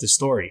heard about the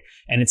story.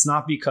 And it's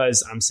not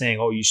because I'm saying,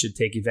 oh, you should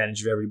take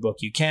advantage of every book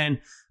you can.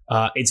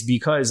 It's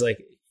because like,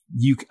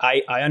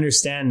 I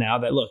understand now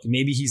that, look,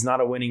 maybe he's not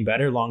a winning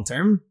bettor long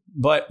term,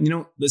 but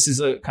this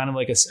is a kind of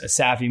like a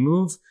savvy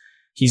move.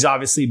 He's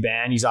obviously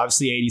banned. He's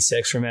obviously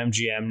 86 from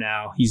MGM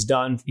now. He's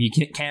done. He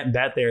can't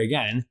bet there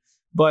again.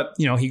 But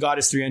he got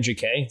his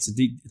 300K.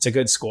 It's a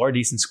good score,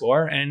 decent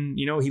score, and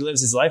he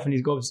lives his life and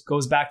he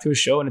goes back to his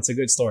show, and it's a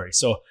good story.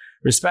 So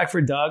respect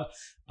for Doug.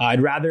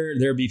 I'd rather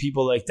there be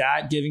people like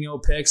that giving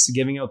out picks,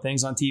 giving out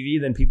things on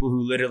TV, than people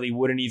who literally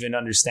wouldn't even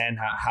understand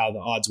how the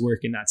odds work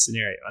in that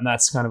scenario. And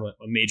that's kind of a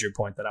major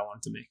point that I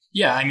wanted to make.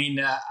 Yeah, I mean,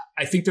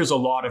 I think there's a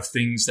lot of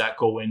things that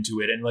go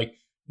into it. And like,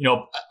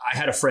 I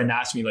had a friend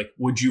ask me, like,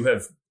 would you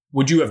have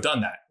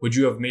done that? Would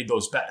you have made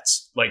those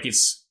bets? Like,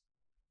 it's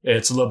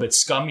a little bit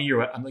scummy.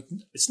 I'm like,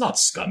 it's not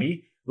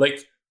scummy.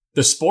 Like,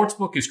 the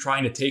sportsbook is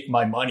trying to take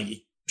my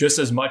money just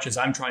as much as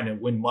I'm trying to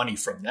win money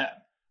from them.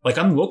 Like,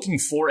 I'm looking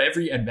for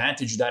every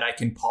advantage that I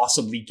can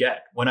possibly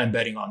get when I'm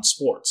betting on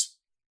sports.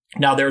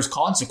 Now, there's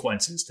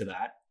consequences to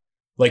that.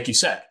 Like you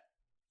said,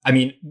 I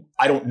mean,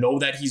 I don't know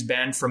that he's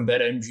banned from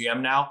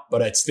BetMGM now,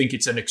 but I think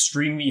it's an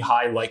extremely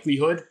high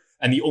likelihood.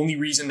 And the only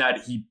reason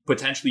that he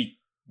potentially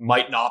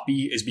might not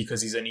be is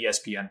because he's an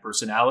ESPN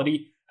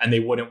personality and they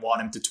wouldn't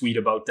want him to tweet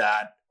about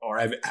that or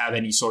have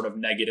any sort of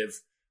negative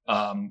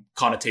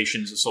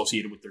connotations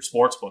associated with their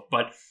sportsbook.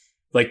 But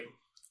like,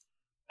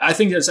 I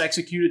think that's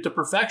executed to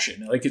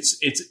perfection. Like it's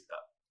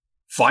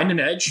find an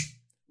edge.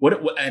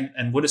 What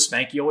does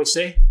Spanky always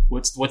say?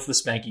 What's the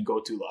Spanky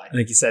go-to line? I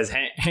think he says,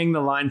 hang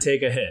the line,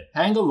 take a hit.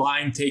 Hang the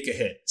line, take a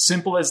hit.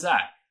 Simple as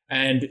that.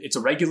 And it's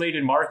a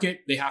regulated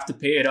market. They have to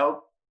pay it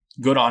out.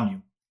 Good on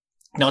you.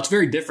 Now, it's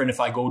very different if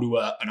I go to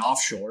an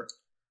offshore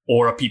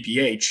or a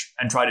PPH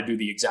and try to do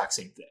the exact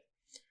same thing.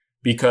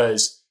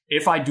 Because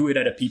if I do it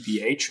at a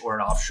PPH or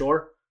an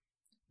offshore,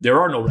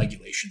 there are no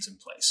regulations in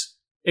place.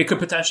 It could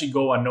potentially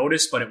go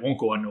unnoticed, but it won't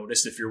go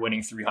unnoticed if you're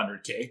winning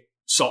 300K.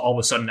 So all of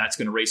a sudden that's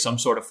going to raise some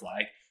sort of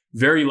flag.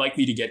 Very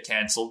likely to get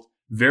canceled.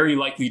 Very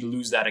likely to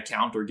lose that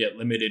account or get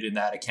limited in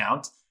that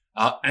account.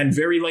 And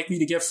very likely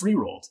to get free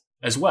rolled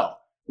as well,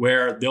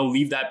 where they'll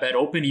leave that bet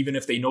open even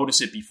if they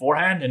notice it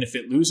beforehand. And if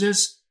it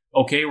loses,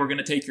 okay, we're going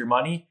to take your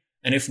money.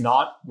 And if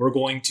not, we're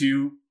going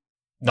to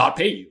not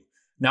pay you.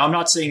 Now, I'm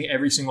not saying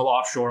every single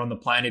offshore on the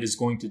planet is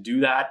going to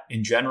do that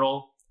in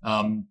general.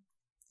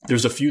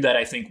 There's a few that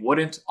I think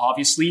wouldn't,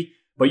 obviously,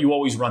 but you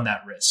always run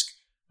that risk.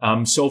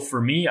 So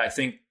for me, I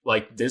think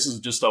like this is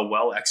just a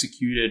well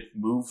executed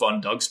move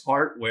on Doug's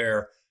part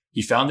where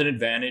he found an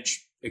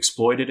advantage,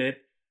 exploited it.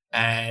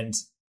 And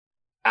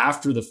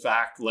after the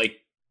fact, like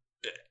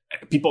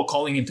people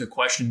calling into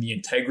question the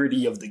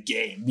integrity of the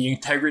game, the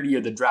integrity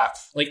of the draft.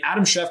 Like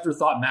Adam Schefter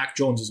thought Mac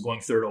Jones was going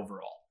 3rd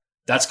overall.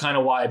 That's kind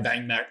of why I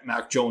banged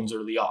Mac Jones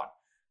early on.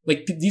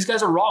 Like these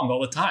guys are wrong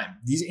all the time.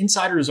 These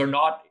insiders are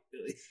not,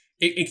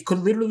 it could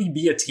literally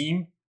be a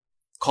team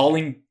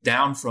calling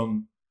down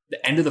from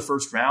the end of the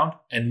first round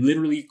and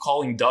literally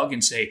calling Doug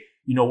and say,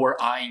 you know, we're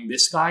eyeing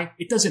this guy.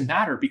 It doesn't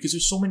matter because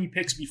there's so many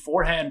picks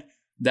beforehand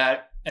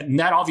and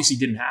that obviously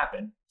didn't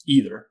happen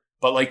either.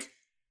 But like,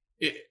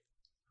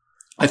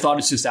 I thought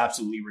it's just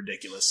absolutely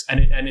ridiculous. And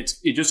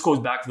it just goes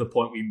back to the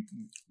point we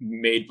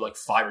made like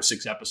 5 or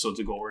 6 episodes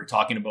ago where we're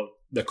talking about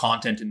the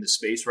content in the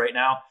space right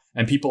now.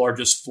 And people are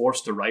just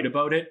forced to write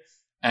about it.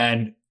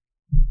 And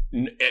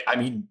I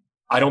mean,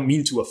 I don't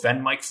mean to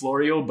offend Mike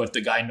Florio, but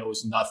the guy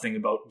knows nothing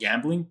about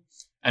gambling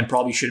and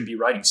probably shouldn't be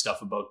writing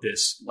stuff about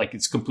this. Like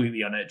it's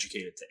completely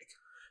uneducated take.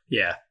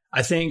 Yeah.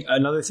 I think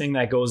another thing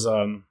that goes,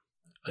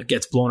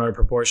 gets blown out of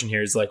proportion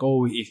here is like,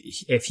 oh,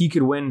 if he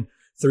could win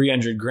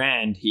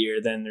 $300,000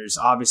 here, then there's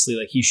obviously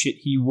like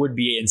he would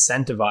be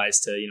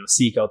incentivized to, you know,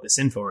 seek out this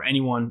info, or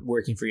anyone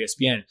working for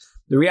ESPN.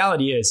 The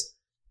reality is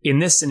in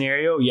this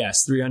scenario,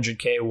 yes,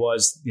 $300K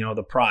was, you know,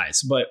 the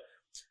prize, but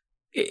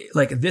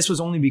like this was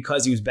only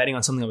because he was betting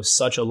on something that was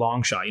such a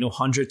long shot, you know,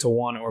 100 to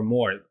 1 or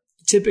more.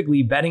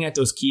 Typically betting at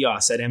those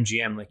kiosks at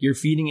MGM, like you're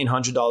feeding in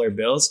 $100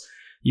 bills.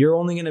 You're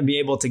only going to be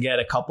able to get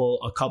a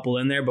couple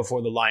in there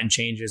before the line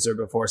changes or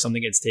before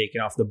something gets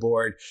taken off the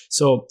board.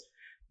 So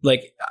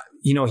like,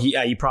 you know,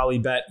 he probably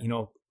bet, you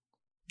know,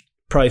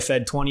 probably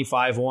fed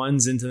 25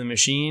 ones into the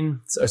machine.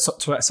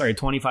 Sorry,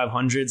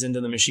 2500s into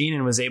the machine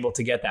and was able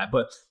to get that.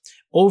 But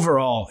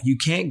overall, you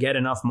can't get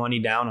enough money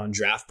down on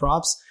draft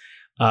props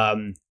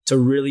to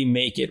really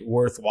make it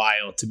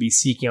worthwhile to be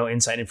seeking out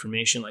inside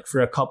information. Like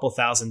for a couple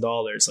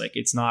 $1,000s, like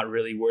it's not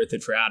really worth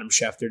it for Adam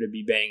Schefter to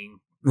be banging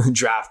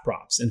draft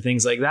props and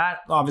things like that.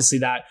 Obviously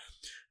that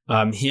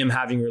him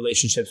having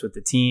relationships with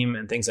the team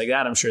and things like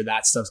that, I'm sure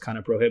that stuff's kind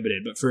of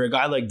prohibited. But for a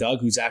guy like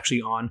Doug, who's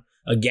actually on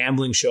a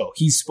gambling show,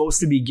 he's supposed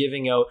to be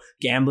giving out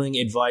gambling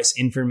advice,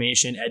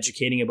 information,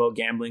 educating about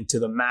gambling to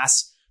the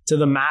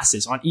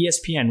masses on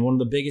ESPN, one of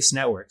the biggest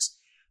networks.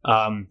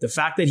 The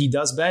fact that he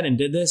does bet and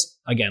did this,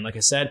 again, like I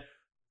said,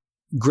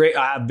 great.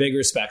 I have big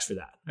respects for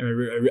that.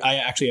 I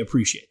actually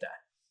appreciate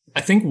that.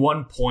 I think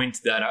one point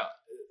that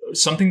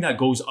something that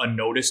goes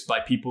unnoticed by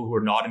people who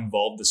are not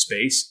involved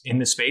in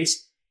the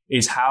space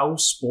is how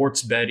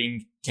sports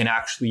betting can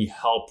actually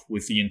help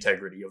with the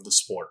integrity of the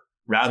sport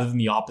rather than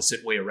the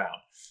opposite way around.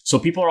 So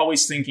people are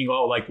always thinking,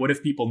 oh, like what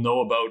if people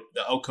know about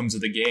the outcomes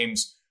of the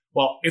games?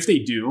 Well, if they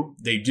do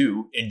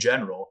in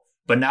general.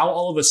 But now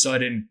all of a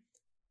sudden,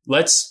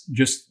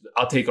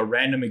 I'll take a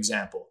random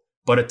example,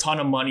 but a ton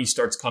of money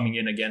starts coming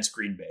in against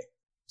Green Bay,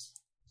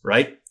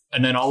 right?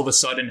 And then all of a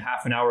sudden,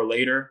 half an hour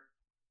later,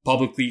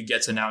 publicly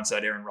gets announced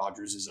that Aaron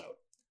Rodgers is out.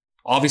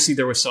 Obviously,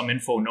 there was some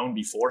info known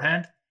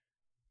beforehand.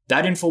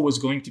 That info was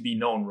going to be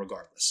known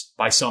regardless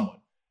by someone.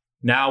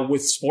 Now,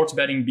 with sports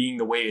betting being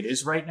the way it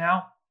is right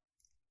now,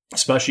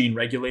 especially in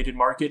regulated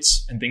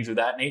markets and things of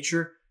that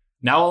nature,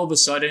 now all of a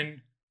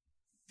sudden,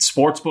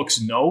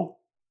 sportsbooks know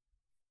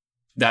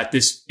that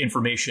this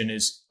information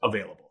is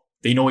available.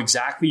 They know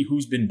exactly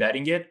who's been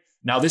betting it.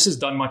 Now, this is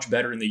done much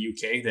better in the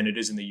UK than it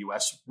is in the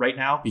US right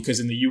now, because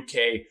in the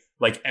UK,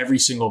 like every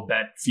single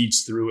bet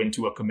feeds through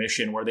into a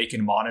commission where they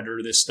can monitor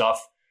this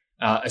stuff,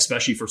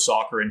 especially for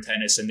soccer and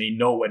tennis, and they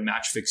know when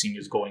match fixing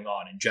is going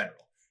on in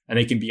general, and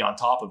they can be on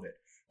top of it.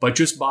 But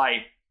just by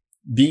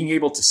being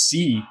able to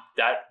see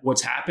that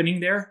what's happening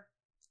there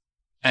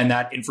and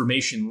that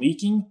information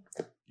leaking,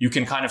 you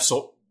can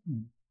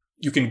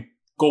you can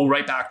go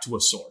right back to a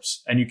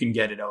source and you can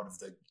get it out of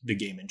the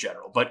game in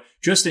general. But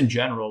just in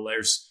general,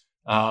 there's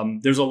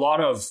a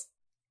lot of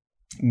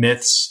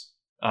myths,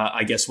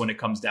 I guess, when it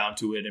comes down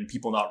to it, and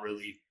people not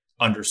really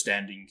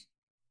understanding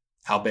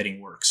how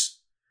betting works.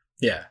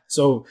 Yeah.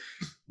 So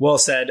well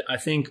said. I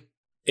think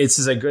this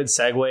is a good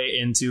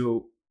segue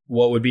into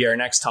what would be our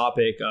next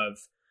topic of,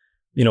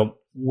 you know,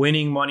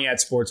 winning money at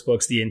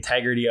sportsbooks, the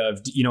integrity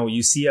of, you know,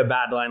 you see a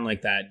bad line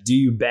like that. Do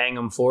you bang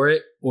them for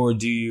it, or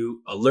do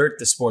you alert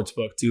the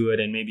sportsbook to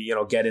it and maybe, you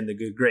know, get in the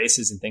good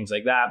graces and things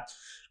like that?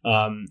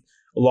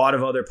 A lot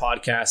of other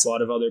podcasts, a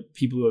lot of other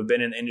people who have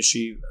been in the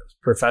industry,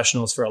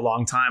 professionals for a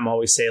long time,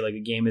 always say like a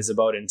game is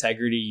about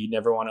integrity. You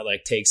never want to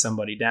like take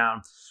somebody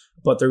down.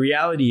 But the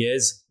reality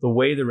is the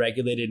way the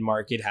regulated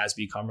market has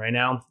become right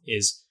now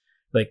is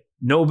like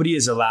nobody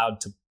is allowed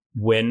to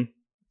win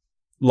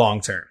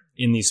long term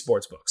in these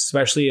sports books,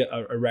 especially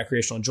a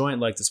recreational joint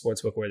like the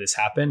sports book where this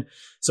happened.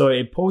 So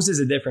it poses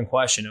a different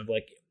question of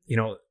like,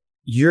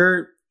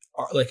 you're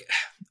like,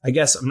 I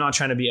guess I'm not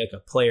trying to be like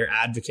a player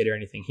advocate or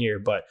anything here,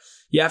 but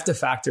you have to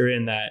factor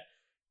in that,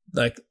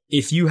 like,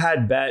 if you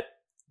had bet,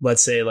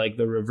 let's say like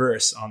the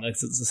reverse on,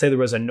 let's say there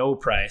was a no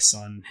price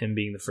on him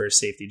being the first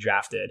safety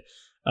drafted.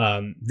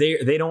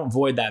 They don't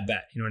void that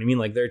bet. You know what I mean?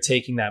 Like, they're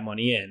taking that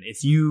money in.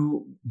 If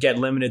you get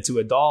limited to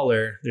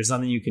 $1, there's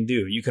nothing you can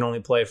do. You can only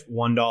play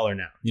 $1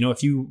 now.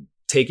 If you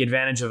take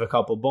advantage of a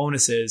couple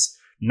bonuses,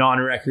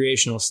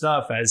 non-recreational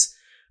stuff, as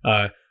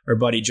our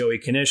buddy Joey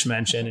Knish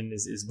mentioned in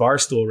his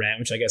Barstool rant,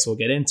 which I guess we'll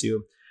get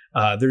into,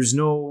 there's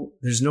no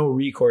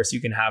recourse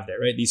you can have there,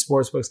 right? These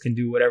sportsbooks can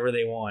do whatever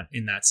they want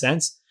in that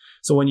sense.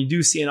 So when you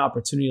do see an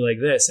opportunity like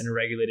this in a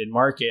regulated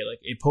market, like,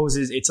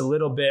 it's a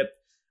little bit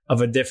of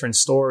a different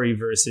story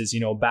versus,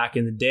 back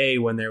in the day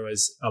when there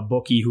was a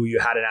bookie who you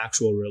had an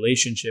actual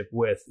relationship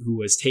with, who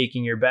was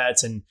taking your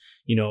bets and,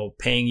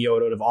 paying you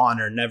out of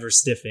honor, never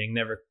stiffing,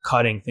 never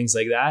cutting, things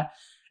like that.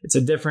 It's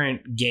a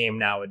different game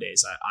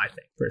nowadays, I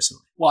think,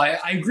 personally. Well,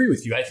 I agree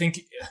with you. I think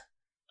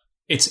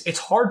it's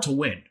hard to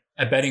win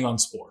at betting on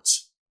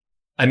sports.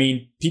 I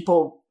mean,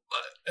 people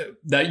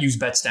that use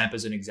BetStamp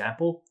as an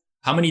example,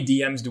 how many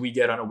DMs do we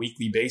get on a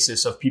weekly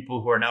basis of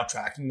people who are now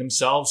tracking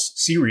themselves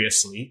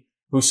seriously,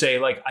 who say,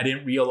 like, I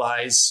didn't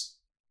realize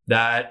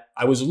that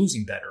I was a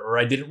losing bettor, or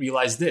I didn't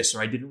realize this,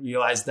 or I didn't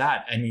realize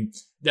that. I mean,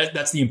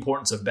 that's the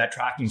importance of bet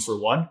tracking, for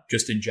one,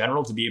 just in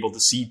general, to be able to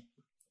see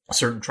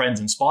certain trends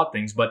and spot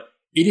things. But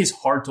it is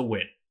hard to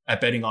win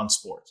at betting on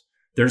sports.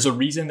 There's a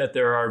reason that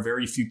there are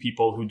very few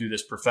people who do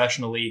this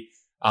professionally,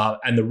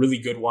 and the really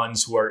good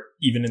ones who are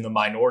even in the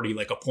minority,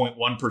 like a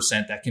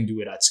 0.1% that can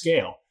do it at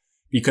scale.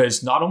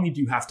 Because not only do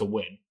you have to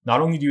win,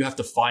 not only do you have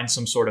to find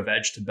some sort of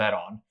edge to bet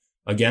on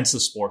against the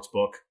sports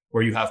book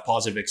where you have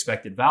positive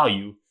expected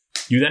value,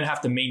 you then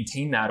have to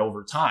maintain that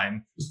over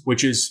time,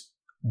 which is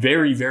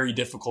very, very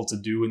difficult to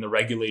do in the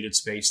regulated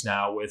space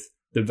now, with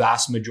the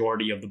vast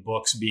majority of the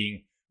books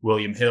being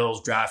William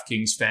Hills,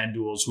 DraftKings,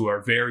 FanDuels, who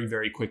are very,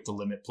 very quick to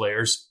limit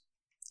players.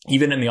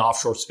 Even in the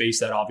offshore space,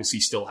 that obviously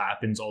still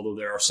happens, although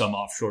there are some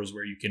offshores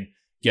where you can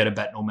get a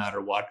bet no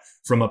matter what.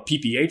 From a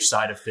PPH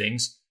side of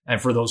things, and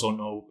for those who don't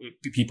know,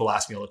 people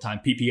ask me all the time,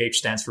 PPH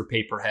stands for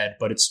pay per head,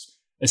 but it's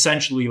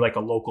essentially like a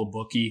local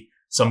bookie,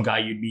 some guy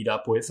you'd meet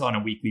up with on a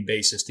weekly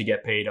basis to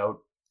get paid out.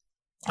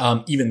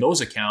 Even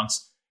those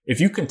accounts, if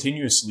you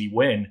continuously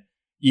win,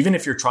 even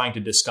if you're trying to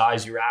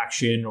disguise your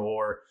action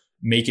or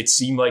make it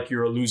seem like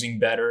you're a losing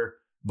bettor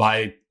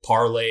by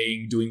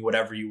parlaying, doing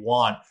whatever you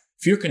want,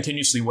 if you're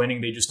continuously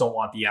winning, they just don't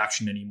want the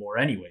action anymore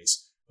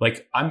anyways.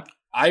 Like, I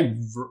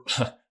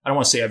don't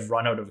want to say I've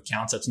run out of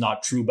accounts. That's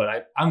not true,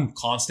 but I'm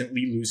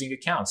constantly losing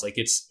accounts. Like,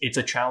 it's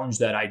a challenge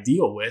that I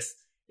deal with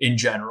in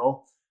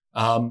general.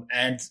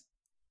 And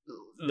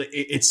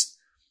it's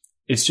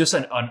just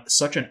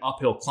such an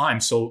uphill climb.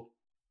 So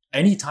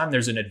anytime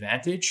there's an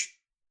advantage,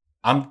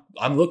 I'm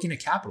looking to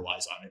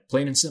capitalize on it,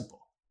 plain and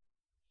simple.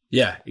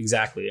 Yeah,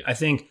 exactly. I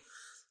think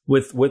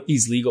with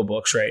these legal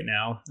books right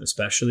now,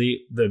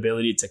 especially the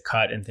ability to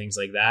cut and things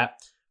like that,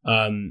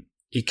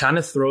 it kind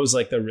of throws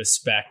like the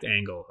respect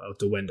angle out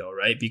the window,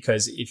 right?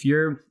 Because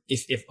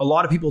if a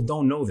lot of people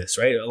don't know this,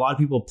 right? A lot of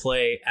people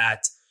play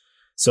at,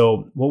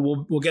 so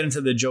we'll get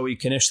into the Joey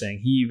Knish thing.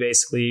 He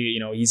basically,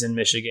 he's in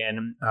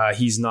Michigan.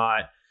 He's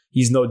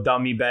no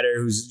dummy bettor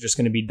who's just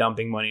going to be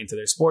dumping money into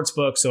their sports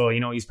book. So,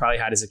 he's probably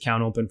had his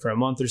account open for a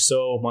month or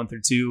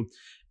two.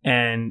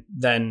 And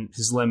then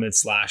his limit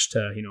slashed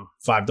to,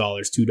 $5,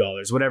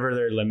 $2, whatever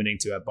they're limiting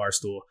to at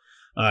Barstool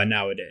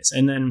nowadays.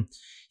 And then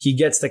he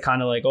gets the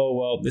kind of like, oh,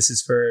 well, this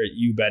is for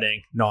you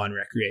betting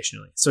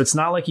non-recreationally. So it's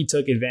not like he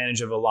took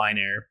advantage of a line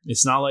error.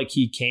 It's not like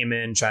he came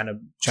in trying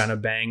to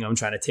bang them,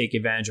 trying to take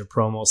advantage of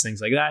promos, things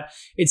like that.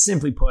 It's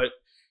simply put,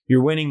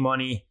 you're winning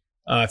money.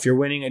 If you're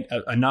winning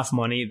enough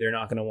money, they're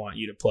not going to want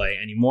you to play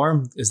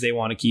anymore because they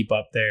want to keep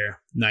up their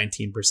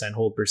 19%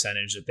 hold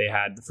percentage that they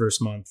had the first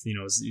month.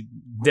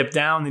 Dip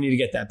down, they need to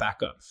get that back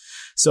up.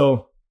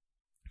 So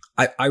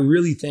I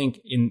really think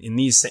in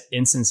these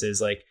instances,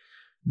 like,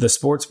 the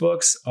sports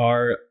books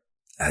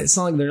it's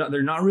not like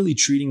they're not really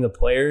treating the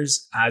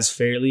players as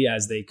fairly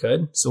as they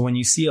could. So when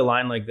you see a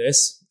line like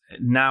this,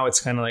 now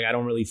it's kind of like, I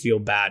don't really feel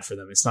bad for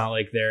them. It's not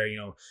like they're,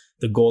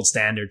 the gold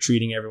standard,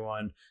 treating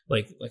everyone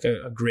like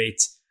a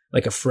great,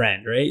 like a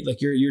friend, right? Like,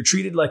 you're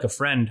treated like a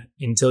friend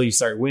until you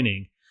start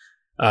winning.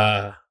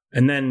 And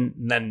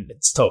then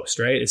it's toast,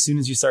 right? As soon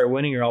as you start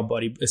winning, you're all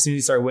buddy. As soon as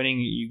you start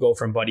winning, you go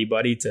from buddy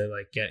to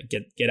like,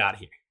 get out of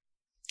here.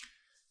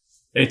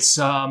 It's,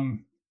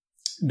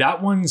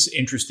 that one's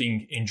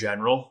interesting in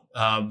general,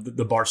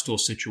 the Barstool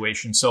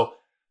situation. So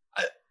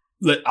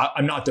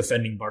I'm not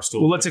defending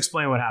Barstool. Well, let's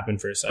explain what happened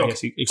first. I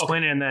guess you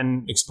explain it and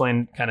then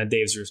explain kind of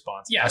Dave's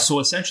response. Yeah. So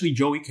essentially,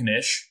 Joey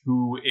Knish,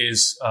 who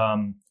is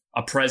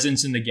a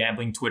presence in the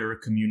gambling Twitter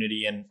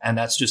community, and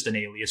that's just an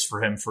alias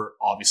for him. For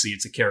obviously,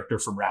 it's a character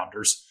from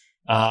Rounders.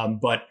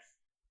 But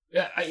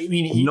I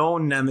mean,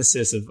 known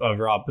nemesis of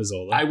Rob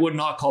Pizzola. I would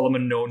not call him a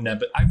known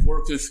nemesis. I've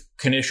worked with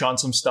Kanish on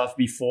some stuff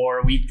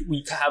before.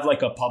 We have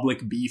like a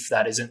public beef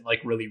that isn't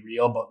like really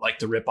real, but like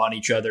to rip on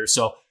each other.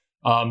 So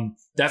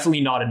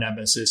definitely not a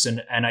nemesis.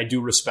 And I do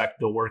respect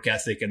the work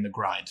ethic and the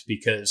grind,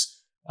 because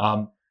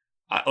I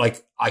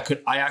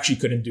actually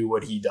couldn't do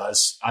what he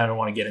does. I don't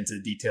want to get into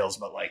the details,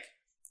 but like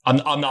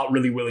I'm not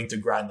really willing to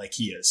grind like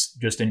he is,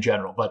 just in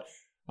general. But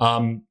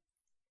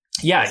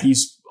yeah,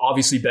 he's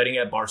obviously betting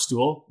at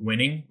Barstool,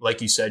 winning,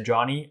 like you said,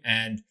 Johnny.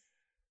 And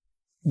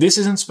this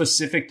isn't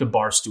specific to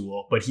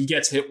Barstool, but he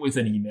gets hit with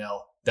an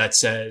email that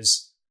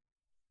says,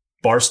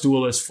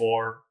 Barstool is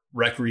for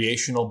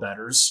recreational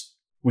bettors.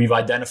 We've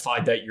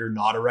identified that you're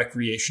not a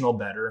recreational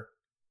bettor.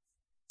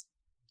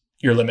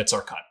 Your limits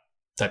are cut,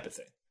 type of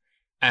thing.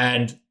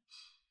 And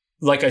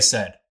like I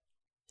said,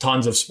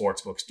 tons of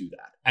sportsbooks do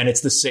that. And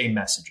it's the same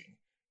messaging.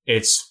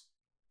 It's,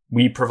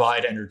 we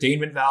provide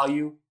entertainment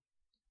value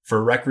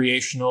for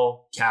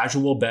recreational,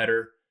 casual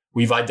bettor.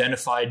 We've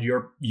identified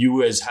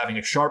you as having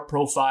a sharp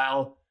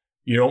profile.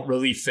 You don't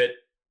really fit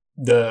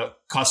the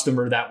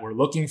customer that we're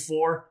looking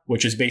for,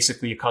 which is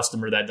basically a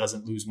customer that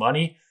doesn't lose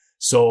money.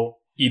 So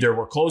either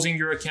we're closing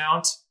your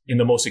account in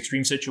the most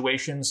extreme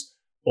situations,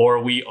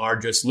 or we are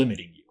just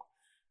limiting you.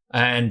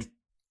 And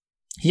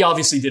he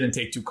obviously didn't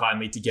take too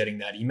kindly to getting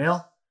that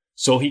email.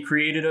 So he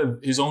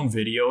created his own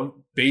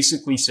video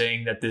basically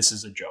saying that this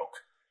is a joke.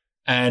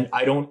 And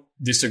I don't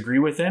disagree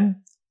with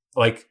him.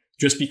 Like,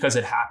 just because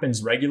it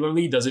happens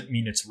regularly doesn't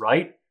mean it's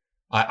right.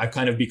 I've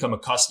kind of become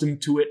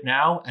accustomed to it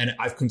now. And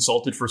I've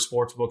consulted for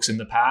sportsbooks in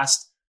the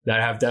past that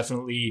have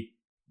definitely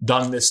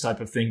done this type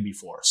of thing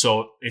before.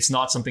 So it's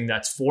not something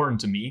that's foreign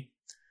to me.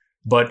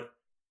 But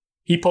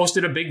he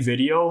posted a big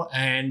video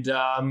and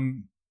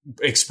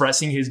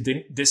expressing his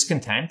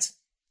discontent.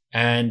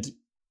 And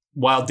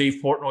while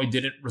Dave Portnoy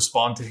didn't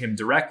respond to him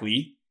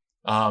directly,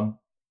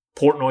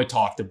 Portnoy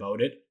talked about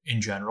it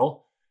in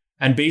general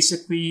and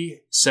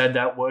basically said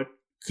that what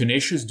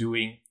Kanish is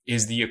doing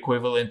is the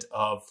equivalent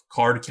of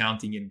card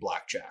counting in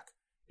blackjack.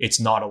 It's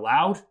not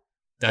allowed.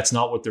 That's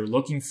not what they're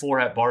looking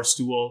for at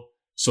Barstool,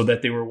 so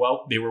that they were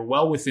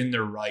well within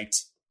their right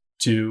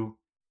to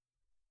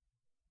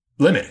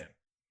limit him,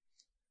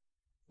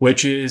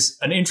 which is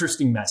an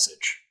interesting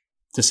message,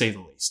 to say the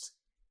least.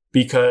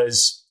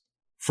 Because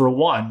for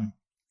one,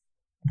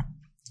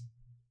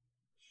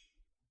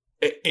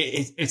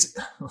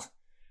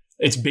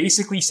 it's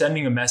basically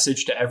sending a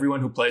message to everyone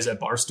who plays at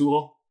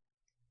Barstool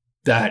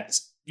that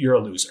you're a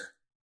loser,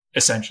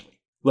 essentially.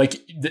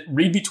 Like,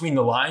 read between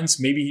the lines.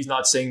 Maybe he's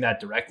not saying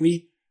that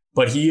directly,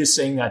 but he is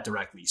saying that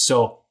directly.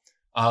 So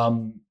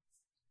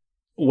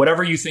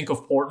whatever you think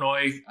of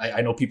Portnoy,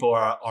 I know people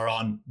are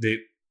on the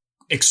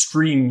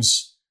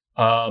extremes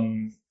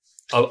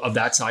of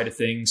that side of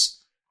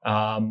things.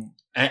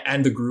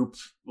 And the group,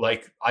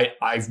 like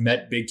I've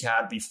met Big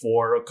Cat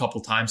before a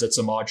couple times at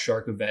some Odd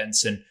Shark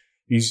events, and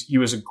he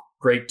was a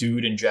great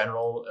dude in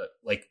general.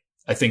 Like,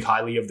 I think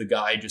highly of the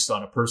guy just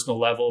on a personal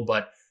level,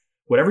 but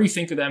whatever you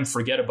think of them,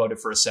 forget about it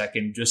for a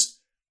second.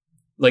 Just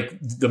like,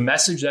 the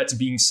message that's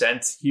being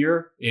sent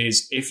here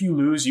is, if you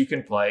lose, you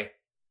can play.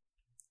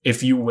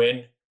 If you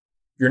win,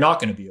 you're not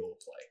going to be able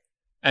to play.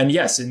 And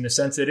yes, in the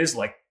sense it is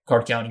like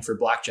card counting for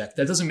blackjack,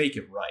 that doesn't make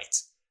it right.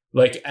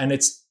 Like, and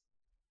it's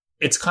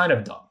kind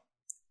of dumb.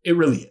 It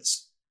really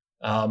is.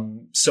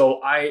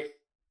 So I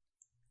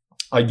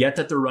get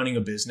that they're running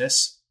a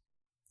business.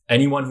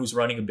 Anyone who's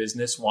running a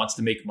business wants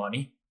to make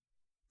money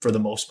for the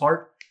most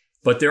part,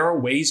 but there are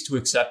ways to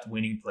accept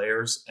winning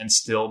players and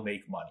still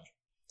make money.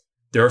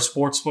 There are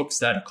sportsbooks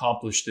that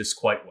accomplish this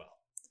quite well.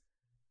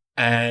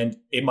 And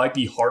it might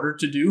be harder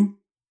to do.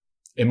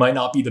 It might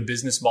not be the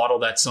business model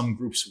that some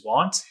groups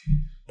want,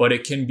 but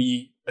it can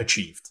be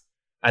achieved.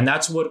 And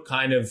that's what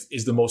kind of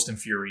is the most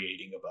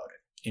infuriating about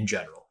it in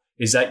general,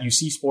 is that you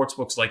see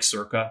sportsbooks like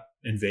Circa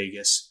in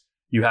Vegas.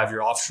 You have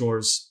your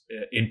offshores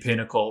in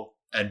Pinnacle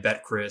and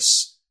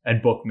BetCris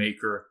and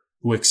Bookmaker,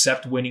 who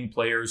accept winning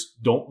players,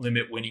 don't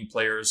limit winning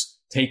players,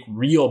 take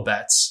real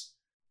bets.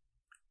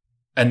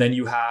 And then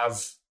you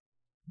have,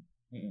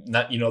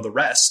 the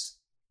rest,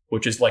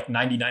 which is like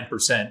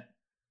 99%,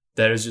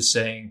 that is just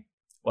saying,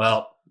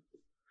 well,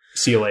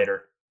 see you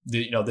later.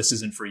 This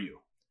isn't for you,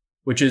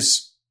 which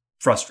is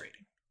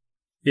frustrating.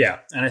 Yeah.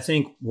 And I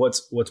think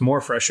what's more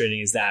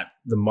frustrating is that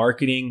the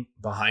marketing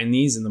behind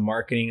these, and the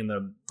marketing and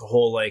the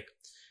whole, like,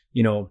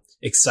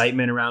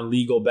 excitement around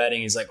legal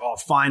betting is like, oh,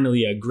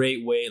 finally a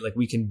great way. Like,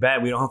 we can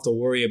bet. We don't have to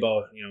worry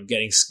about,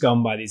 getting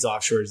scummed by these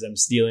offshores, them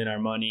stealing our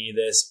money,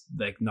 this,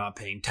 like, not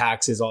paying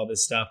taxes, all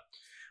this stuff.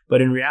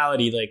 But in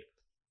reality,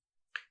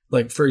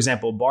 like for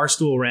example,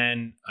 Barstool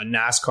ran a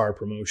NASCAR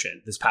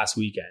promotion this past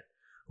weekend,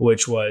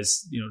 which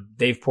was,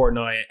 Dave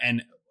Portnoy,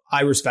 and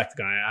I respect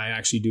the guy. I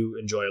actually do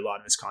enjoy a lot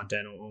of his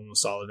content,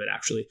 almost all of it,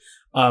 actually.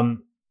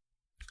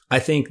 I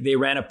think they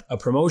ran a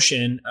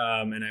promotion,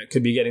 and I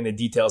could be getting the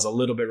details a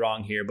little bit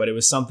wrong here, but it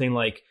was something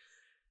like,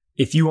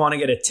 if you want to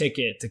get a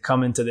ticket to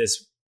come into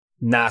this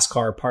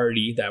NASCAR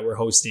party that we're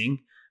hosting,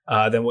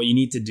 then what you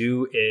need to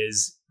do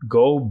is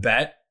go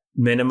bet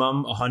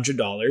minimum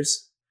 $100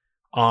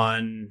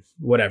 on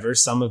whatever,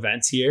 some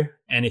events here.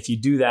 And if you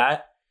do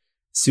that,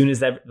 as soon as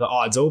the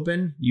odds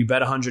open, you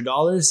bet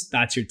 $100,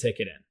 that's your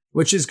ticket in,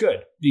 which is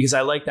good because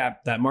I like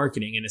that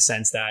marketing in a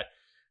sense that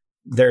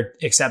they're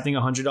accepting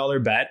a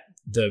 $100 bet.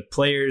 The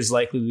player is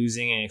likely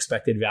losing an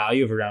expected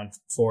value of around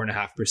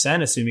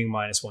 4.5%, assuming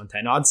minus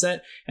 110 odds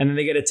set, and then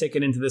they get a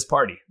ticket into this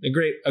party.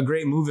 A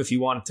great move if you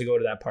wanted to go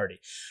to that party.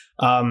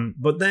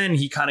 But then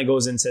he kind of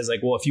goes and says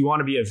like, well, if you want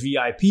to be a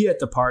VIP at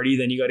the party,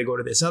 then you got to go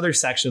to this other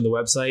section of the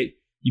website.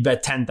 You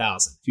bet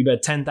 10,000. If you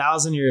bet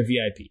 10,000, you're a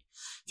VIP.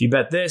 If you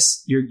bet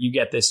this, you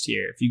get this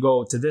tier. If you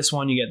go to this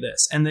one, you get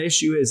this. And the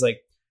issue is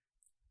like,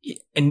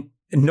 and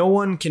no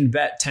one can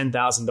bet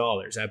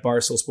 $10,000 at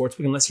Barstool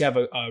Sportsbook unless you have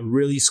a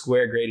really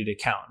square graded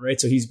account, right?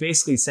 So he's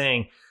basically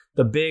saying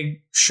the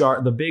big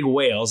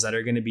whales that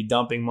are going to be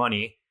dumping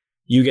money,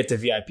 you get the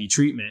VIP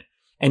treatment.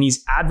 And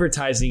he's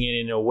advertising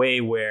it in a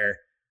way where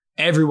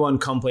everyone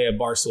come play at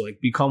Barstool,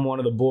 like become one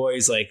of the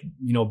boys, like,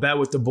 you know, bet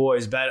with the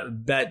boys, bet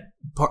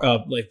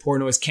like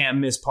Portnoy's can't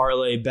miss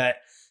parlay, bet,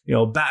 you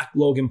know, back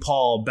Logan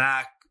Paul,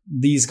 back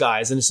these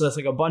guys. And so that's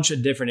like a bunch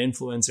of different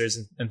influencers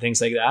and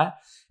things like that.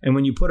 And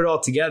when you put it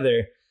all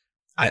together,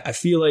 I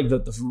feel like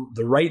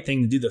the right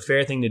thing to do, the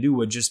fair thing to do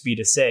would just be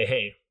to say,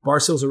 hey,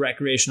 Barstool's a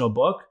recreational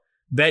book.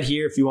 Bet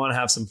here if you want to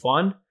have some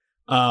fun.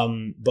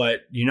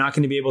 But you're not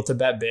going to be able to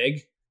bet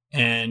big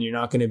and you're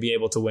not going to be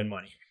able to win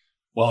money.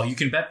 Well, you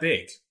can bet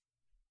big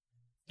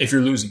if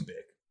you're losing big.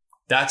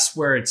 That's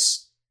where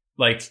it's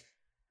like,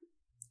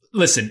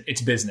 listen,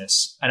 it's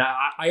business. And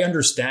I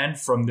understand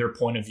from their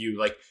point of view,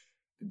 like,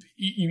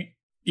 you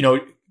know,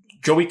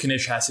 Joey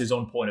Knish has his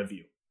own point of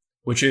view,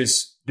 which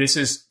is this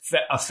is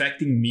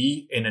affecting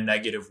me in a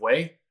negative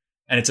way,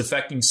 and it's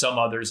affecting some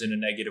others in a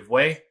negative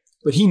way.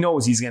 But he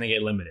knows he's going to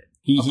get limited.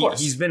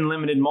 He's been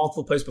limited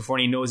multiple places before,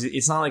 and he knows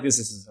it's not like this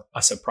is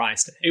a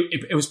surprise to him.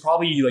 It was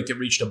probably like it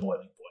reached a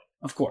boiling point.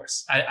 Of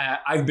course.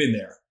 I've been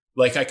there.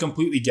 Like, I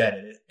completely get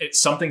it.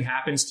 Something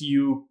happens to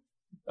you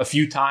a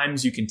few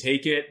times, you can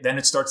take it, then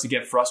it starts to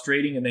get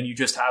frustrating, and then you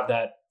just have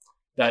that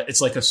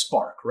it's like a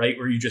spark, right?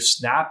 Where you just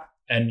snap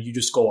and you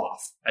just go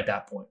off at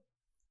that point.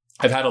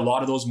 I've had a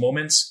lot of those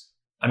moments.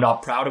 I'm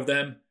not proud of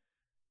them.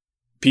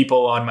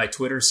 People on my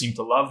Twitter seem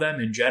to love them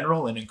in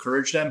general and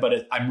encourage them,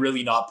 but I'm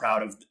really not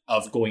proud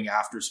of going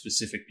after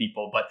specific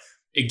people. But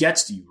it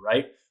gets to you,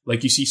 right?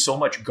 Like, you see so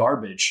much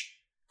garbage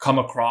come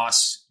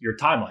across your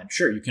timeline.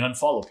 Sure, you can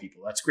unfollow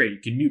people. That's great. You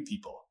can mute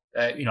people.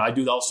 You know, I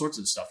do all sorts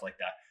of stuff like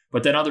that.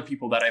 But then other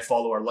people that I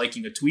follow are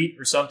liking a tweet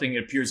or something.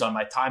 It appears on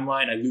my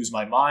timeline. I lose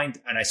my mind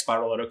and I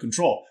spiral out of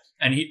control.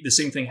 And the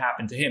same thing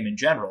happened to him in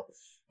general.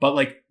 But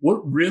like,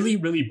 what really,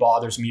 really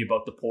bothers me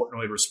about the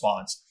Portnoy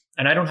response,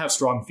 and I don't have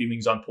strong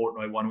feelings on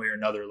Portnoy one way or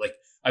another. Like,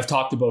 I've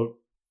talked about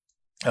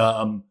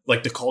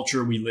like the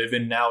culture we live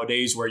in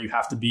nowadays where you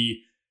have to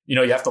be, you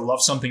know, you have to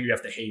love something or you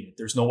have to hate it.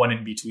 There's no one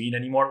in between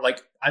anymore.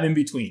 Like, I'm in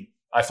between.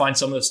 I find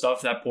some of the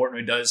stuff that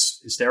Portnoy does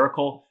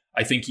hysterical.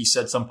 I think he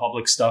said some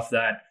public stuff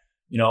that,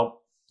 you know,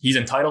 he's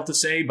entitled to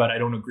say, but I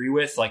don't agree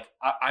with. Like,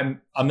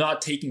 I'm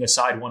not taking a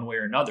side one way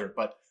or another,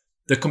 but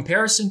the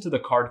comparison to the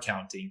card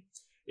counting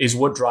is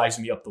what drives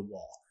me up the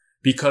wall,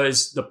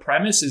 because the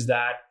premise is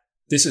that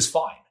this is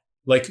fine.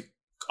 Like,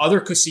 other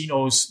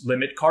casinos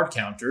limit card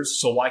counters,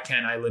 so why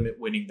can't I limit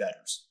winning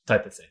bettors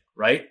type of thing,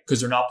 right?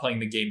 Because they're not playing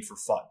the game for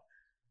fun.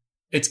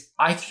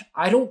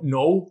 I don't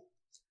know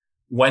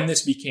when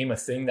this became a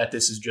thing that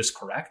this is just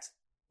correct.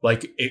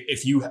 Like,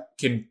 if you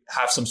can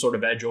have some sort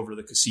of edge over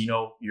the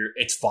casino,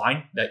 it's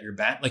fine that you're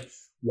banned. Like,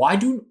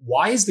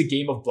 why is the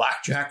game of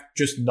blackjack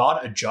just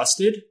not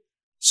adjusted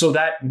so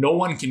that no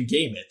one can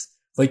game it?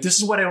 Like, this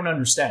is what I don't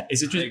understand.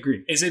 Is it just, I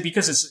agree. Is it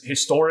because it's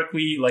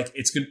historically, like,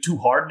 it's too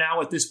hard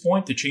now at this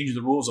point to change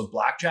the rules of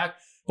blackjack?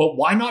 But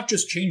why not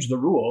just change the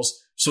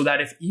rules so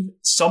that if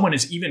someone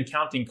is even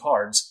counting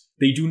cards,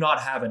 they do not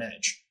have an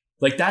edge?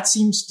 Like, that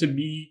seems to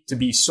me to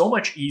be so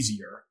much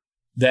easier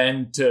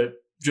than to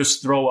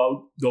just throw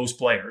out those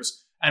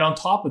players. And on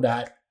top of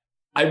that,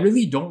 I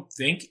really don't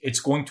think it's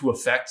going to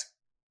affect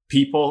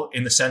people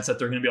in the sense that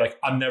they're going to be like,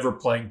 I'm never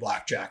playing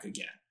blackjack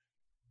again.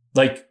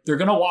 Like, they're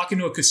going to walk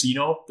into a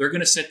casino, they're going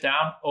to sit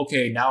down.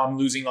 Okay, now I'm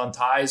losing on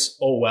ties.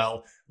 Oh,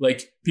 well,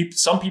 like,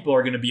 some people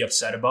are going to be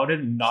upset about it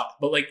and not,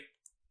 but like,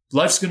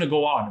 life's going to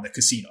go on in the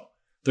casino.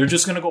 They're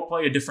just going to go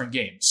play a different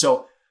game.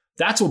 So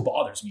that's what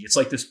bothers me. It's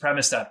like this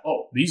premise that,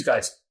 oh, these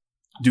guys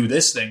do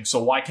this thing,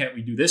 so why can't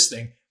we do this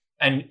thing?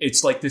 And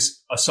it's like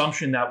this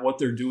assumption that what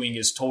they're doing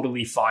is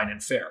totally fine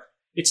and fair.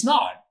 It's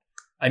not.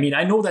 I mean,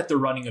 I know that they're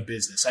running a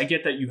business. I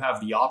get that you have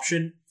the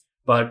option,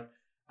 but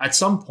at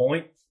some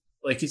point,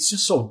 like, it's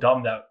just so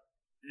dumb that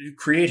you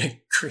create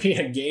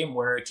a game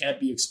where it can't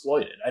be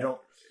exploited.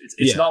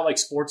 It's not like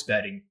sports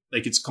betting.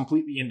 Like, it's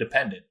completely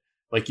independent.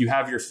 Like, you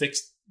have your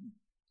fixed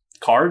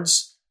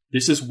cards.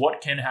 This is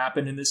what can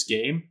happen in this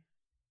game.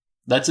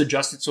 Let's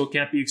adjust it so it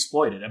can't be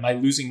exploited. Am I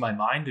losing my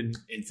mind in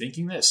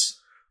thinking this?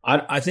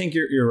 I think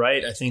you're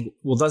right. I think,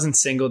 well, doesn't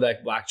single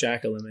deck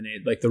blackjack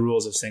eliminate like the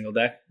rules of single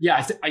deck?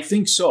 Yeah, I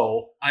think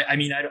so. I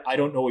mean, I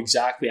don't know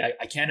exactly.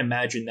 I can't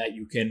imagine that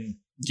you can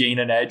gain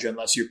an edge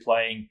unless you're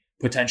playing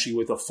potentially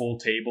with a full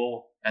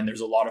table and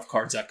there's a lot of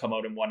cards that come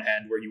out in one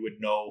hand where you would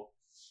know.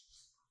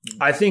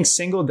 I think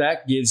single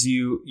deck gives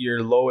you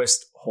your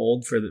lowest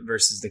hold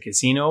versus the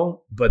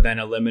casino, but then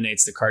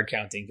eliminates the card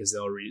counting because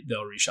they'll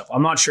reshuffle.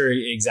 I'm not sure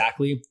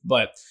exactly,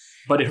 but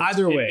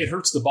either way, it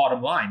hurts the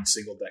bottom line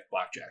single deck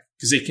blackjack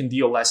because they can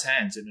deal less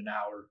hands in an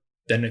hour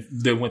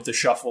than with the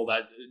shuffle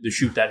the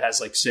shoot that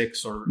has like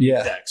 6 or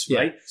 8 decks,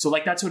 right? So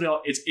like that's what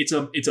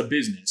it's a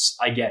business.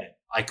 I get it.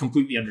 I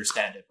completely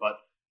understand it, but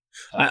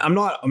I'm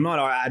not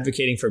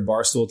advocating for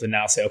Barstool to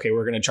now say, okay,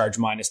 we're going to charge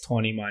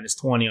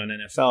 -20 on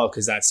NFL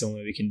because that's the only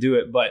way we can do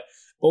it. But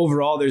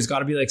overall, there's got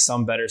to be like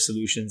some better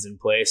solutions in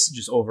place.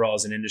 Just overall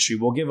as an industry,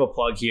 we'll give a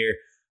plug here.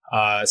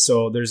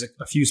 So there's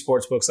a few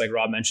sports books like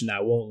Rob mentioned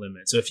that won't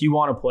limit. So if you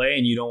want to play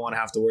and you don't want to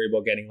have to worry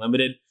about getting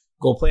limited,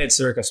 go play at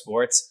Circa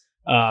Sports.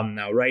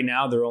 Now, right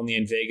now, they're only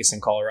in Vegas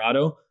and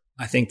Colorado.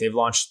 I think they've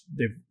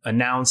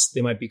announced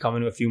they might be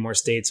coming to a few more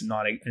states. I'm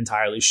not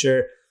entirely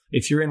sure.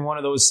 If you're in one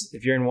of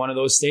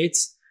those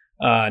states,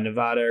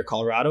 Nevada or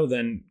Colorado,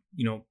 then,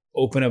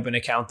 open up an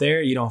account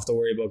there. You don't have to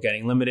worry about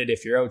getting limited.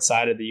 If you're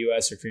outside of the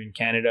US or if you're in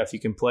Canada, if you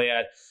can play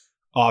at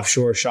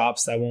offshore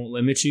shops that won't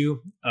limit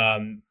you,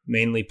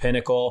 mainly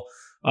Pinnacle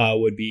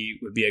would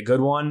be a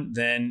good one.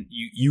 Then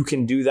you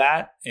can do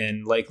that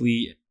and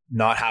likely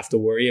not have to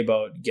worry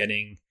about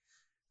getting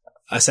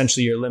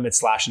essentially your limit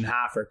slashed in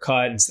half or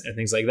cut and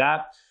things like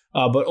that.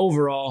 But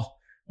overall,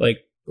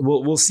 like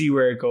we'll see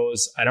where it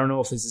goes. I don't know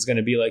if this is going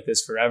to be like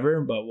this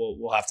forever, but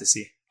we'll have to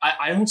see.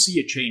 I don't see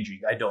it changing.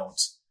 I don't.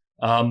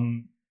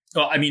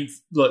 Well, I mean,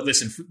 look,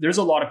 listen, there's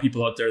a lot of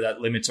people out there that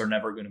limits are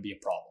never going to be a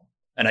problem.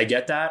 And I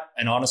get that.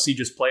 And honestly,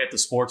 just play at the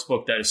sports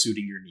book that is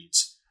suiting your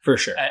needs. For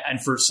sure. And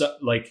for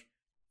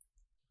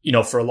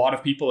for a lot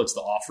of people, it's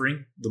the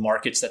offering, the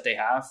markets that they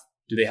have.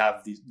 Do they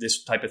have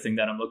this type of thing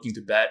that I'm looking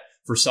to bet?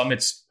 For some,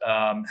 it's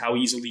how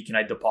easily can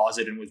I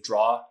deposit and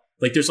withdraw?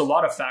 Like there's a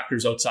lot of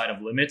factors outside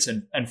of limits.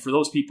 And for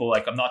those people,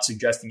 like I'm not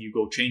suggesting you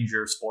go change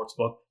your sports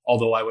book,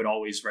 although I would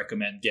always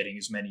recommend getting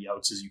as many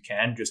outs as you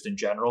can just in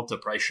general to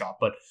price shop.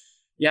 But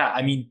yeah,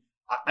 I mean,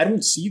 I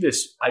don't see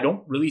this. I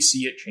don't really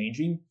see it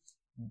changing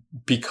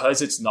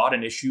because it's not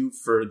an issue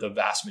for the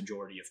vast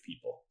majority of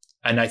people.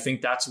 And I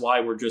think that's why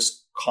we're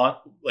just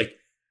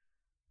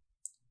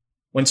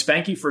when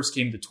Spanky first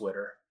came to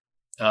Twitter,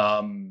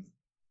 I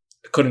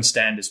couldn't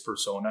stand his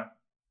persona.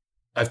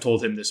 I've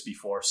told him this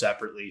before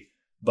separately,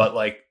 but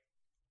like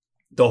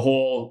the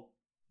whole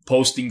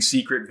posting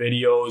secret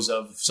videos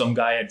of some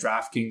guy at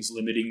DraftKings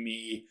limiting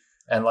me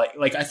and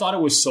like I thought it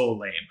was so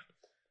lame.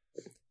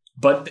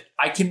 But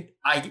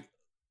I've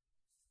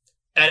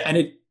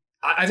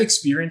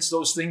experienced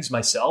those things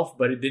myself,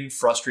 but it didn't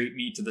frustrate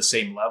me to the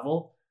same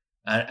level.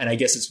 And I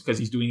guess it's because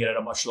he's doing it at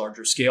a much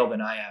larger scale than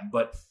I am.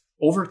 But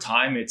over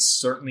time, it's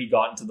certainly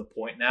gotten to the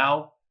point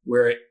now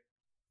where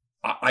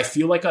I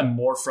feel like I'm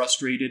more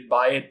frustrated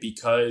by it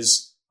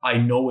because I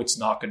know it's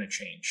not going to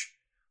change.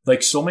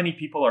 Like so many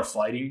people are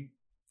fighting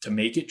to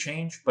make it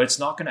change, but it's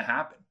not going to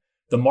happen.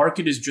 The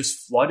market is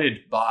just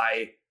flooded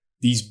by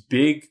these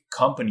big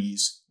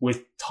companies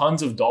with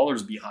tons of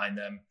dollars behind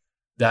them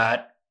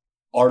that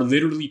are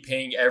literally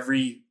paying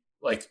every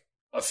like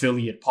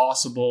affiliate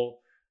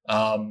possible.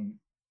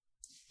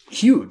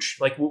 Huge.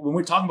 Like when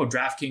we're talking about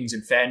DraftKings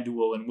and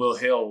FanDuel and Will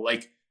Hill,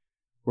 like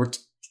we're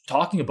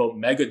talking about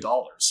mega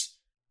dollars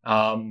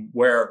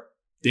where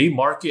they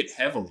market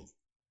heavily.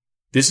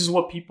 This is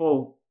what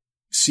people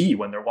see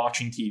when they're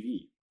watching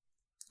TV.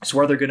 It's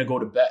where they're going to go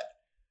to bed.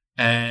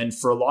 And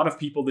for a lot of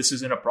people, this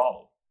isn't a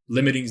problem.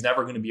 Limiting is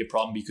never going to be a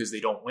problem because they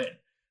don't win.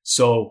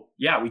 So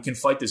yeah, we can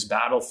fight this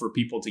battle for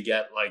people to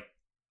get like,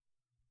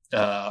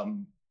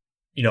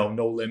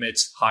 no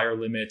limits, higher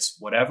limits,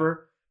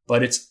 whatever.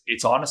 But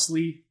it's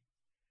honestly,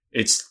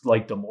 it's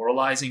like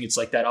demoralizing. It's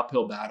like that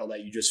uphill battle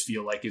that you just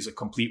feel like is a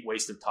complete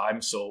waste of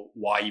time. So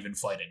why even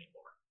fight anymore?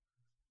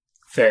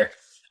 Fair.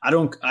 I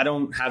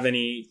don't have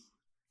any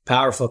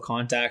powerful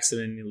contacts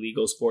in any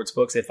legal sports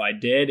books. If I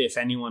did, if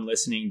anyone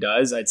listening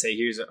does, I'd say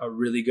here's a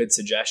really good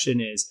suggestion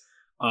is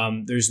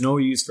there's no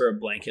use for a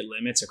blanket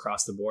limits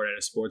across the board at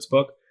a sports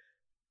book.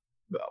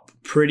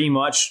 Pretty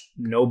much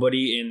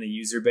nobody in the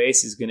user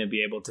base is going to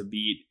be able to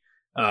beat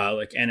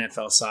like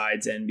NFL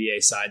sides,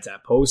 NBA sides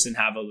at post and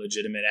have a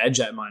legitimate edge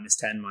at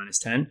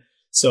 -10.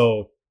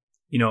 So,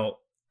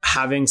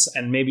 having,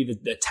 and maybe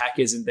the tech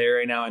isn't there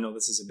right now. I know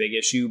this is a big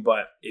issue,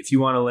 but if you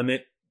want to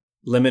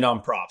limit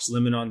on props,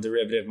 limit on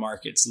derivative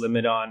markets,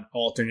 limit on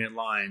alternate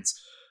lines,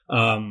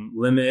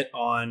 limit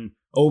on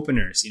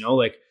openers,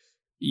 like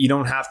you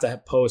don't have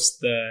to post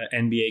the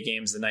NBA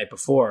games the night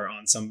before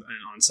on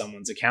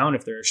someone's account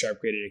if they're a sharp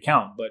graded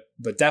account,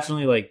 but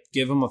definitely like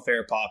give them a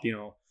fair pop.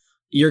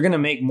 You're going to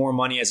make more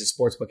money as a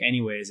sportsbook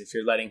anyways if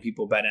you're letting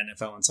people bet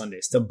NFL on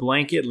Sundays. To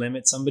blanket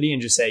limit somebody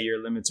and just say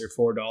your limits are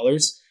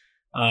 $4,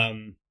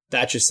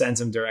 that just sends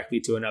them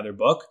directly to another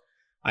book.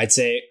 I'd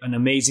say an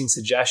amazing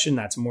suggestion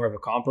that's more of a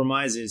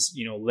compromise is,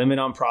 limit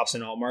on props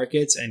in alt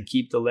markets and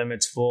keep the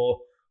limits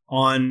full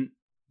on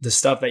the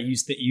stuff that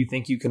you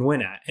think you can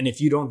win at. And if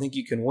you don't think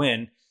you can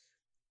win,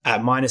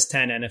 at minus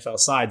 10 NFL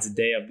sides the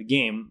day of the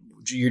game,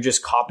 you're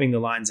just copying the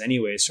lines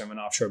anyways from an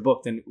offshore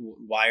book. Then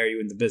why are you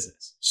in the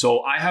business?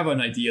 So I have an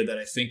idea that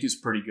I think is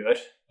pretty good,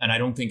 and I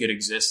don't think it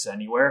exists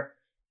anywhere.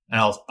 And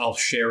I'll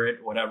share it,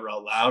 whatever,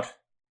 out loud,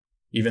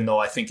 even though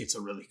I think it's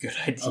a really good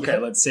idea. Okay,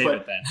 let's save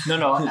it then.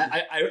 No,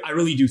 I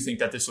really do think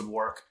that this would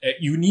work.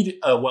 You need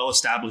a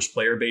well-established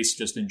player base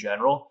just in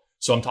general.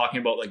 So I'm talking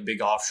about like big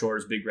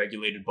offshores, big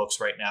regulated books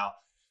right now.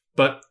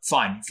 But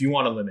fine, if you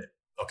want to limit,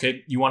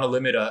 okay, you want to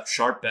limit a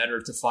sharp better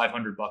to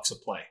 $500 a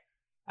play,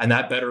 and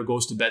that better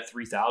goes to bet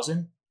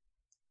 3,000.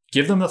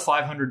 Give them the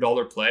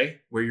 $500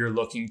 play where you're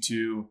looking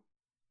to,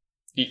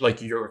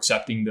 like you're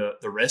accepting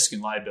the risk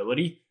and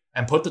liability,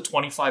 and put the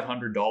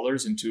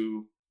 $2,500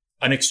 into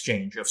an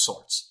exchange of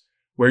sorts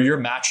where you're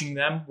matching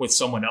them with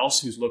someone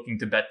else who's looking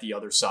to bet the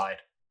other side.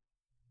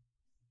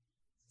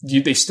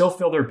 They still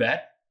fill their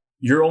bet.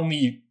 You're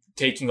only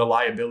taking a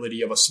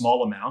liability of a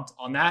small amount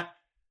on that.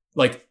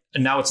 Like,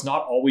 and now it's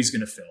not always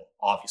going to fill,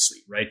 obviously,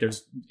 right?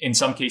 In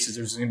some cases,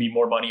 there's going to be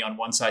more money on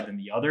one side than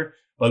the other,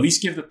 but at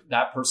least give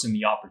that person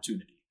the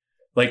opportunity.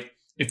 Like,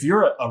 if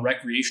you're a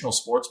recreational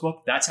sports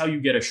book, that's how you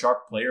get a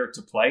sharp player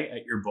to play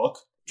at your book,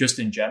 just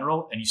in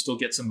general, and you still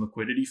get some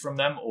liquidity from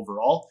them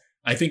overall.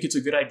 I think it's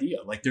a good idea.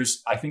 Like,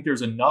 I think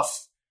there's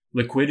enough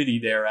liquidity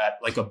there at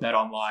like a Bet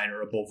Online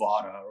or a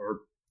Bovada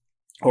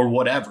or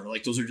whatever.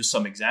 Like, those are just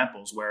some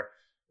examples where,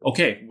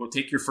 okay, we'll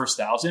take your first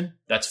 1,000.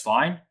 That's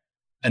fine.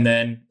 And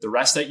then the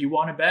rest that you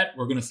want to bet,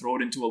 we're going to throw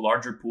it into a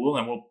larger pool,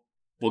 and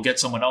we'll get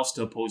someone else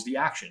to oppose the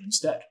action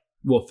instead.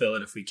 We'll fill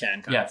it if we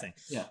can, kind of thing.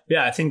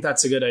 Yeah, I think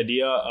that's a good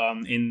idea.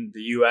 In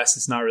the US,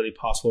 it's not really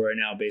possible right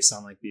now based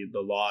on like the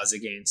laws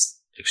against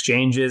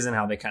exchanges and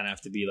how they kind of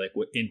have to be like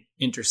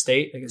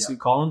interstate, I guess you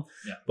call them.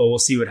 Yeah. But we'll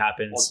see what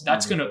happens. Well,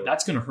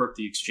 that's gonna hurt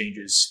the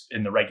exchanges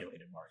in the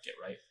regulated market,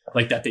 right?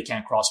 Like that they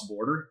can't cross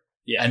border.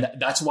 Yeah, and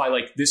that's why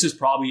like this is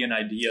probably an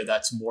idea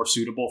that's more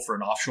suitable for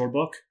an offshore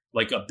book.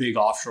 Like a big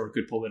offshore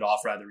could pull it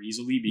off rather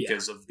easily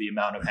because of the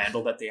amount of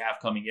handle that they have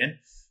coming in.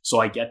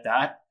 So I get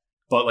that,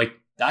 but like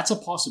that's a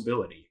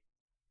possibility.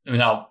 I mean,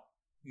 now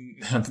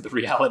the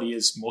reality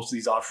is most of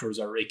these offshores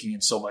are raking in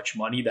so much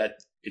money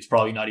that it's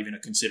probably not even a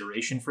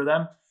consideration for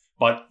them.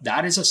 But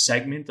that is a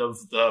segment of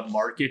the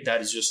market that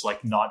is just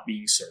like not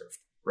being served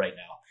right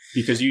now,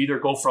 because you either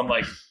go from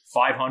like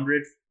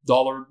 $500,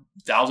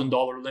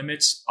 $1,000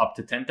 limits up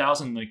to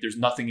 10,000. Like there's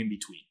nothing in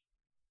between.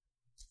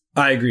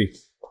 I agree.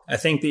 I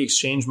think the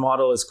exchange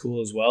model is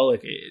cool as well.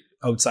 Like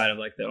outside of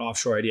like the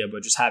offshore idea,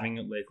 but just having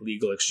like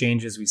legal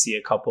exchanges, we see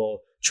a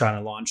couple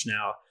trying to launch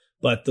now,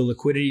 but the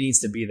liquidity needs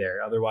to be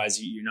there.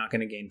 Otherwise you're not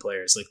going to gain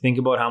players. Like think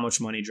about how much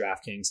money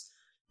DraftKings,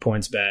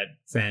 PointsBet,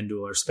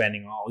 FanDuel are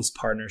spending on all these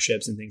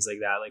partnerships and things like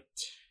that. Like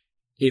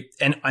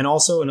and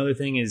also another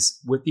thing is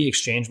with the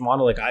exchange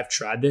model, like I've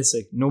tried this,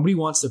 like nobody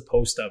wants to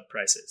post up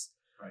prices.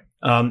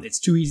 Right. It's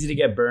too easy to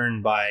get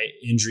burned by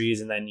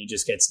injuries and then you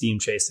just get steam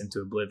chased into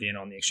oblivion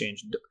on the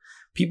exchange.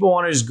 People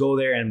want to just go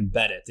there and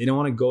bet it. They don't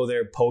want to go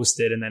there, post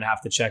it, and then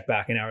have to check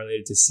back an hour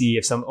later to see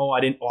if I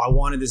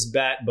wanted this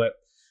bet, but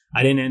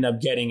I didn't end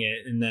up getting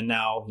it. And then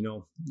now,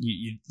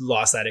 you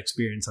lost that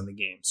experience on the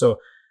game. So,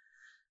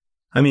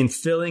 I mean,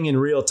 filling in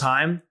real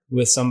time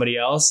with somebody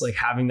else, like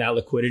having that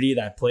liquidity,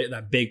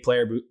 that big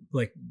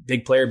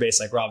player base,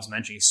 like Rob's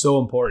mentioning, is so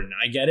important.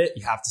 I get it.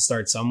 You have to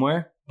start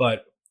somewhere,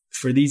 but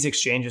for these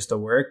exchanges to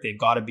work, they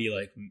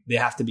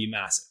have to be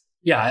massive.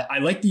 Yeah, I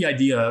like the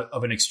idea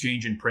of an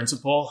exchange in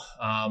principle.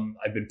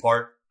 I've been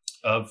part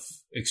of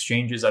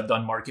exchanges. I've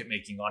done market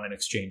making on an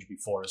exchange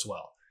before as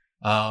well.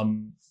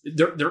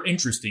 They're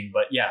interesting,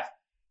 but yeah,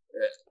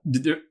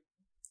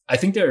 I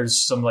think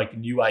there's some like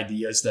new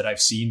ideas that I've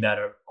seen that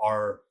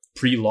are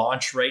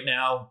pre-launch right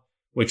now,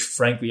 which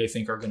frankly I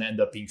think are going to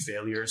end up being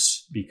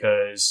failures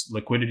because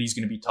liquidity is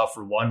going to be tough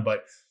for one.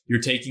 But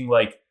you're taking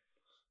like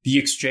the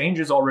exchange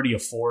is already a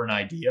foreign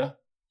idea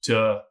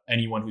to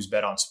anyone who's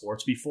bet on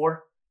sports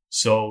before.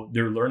 So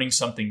they're learning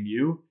something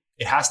new.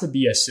 It has to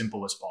be as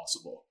simple as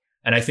possible.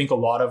 And I think a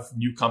lot of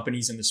new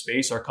companies in the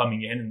space are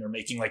coming in and they're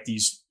making like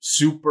these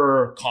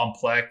super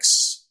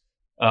complex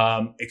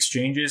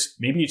exchanges.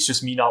 Maybe it's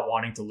just me not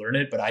wanting to learn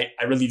it, but I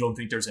really don't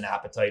think there's an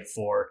appetite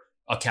for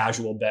a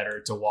casual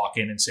bettor to walk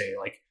in and say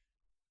like,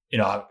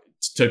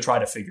 to try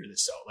to figure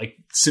this out. Like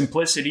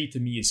simplicity to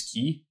me is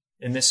key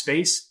in this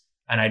space.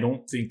 And I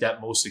don't think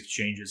that most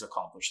exchanges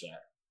accomplish that.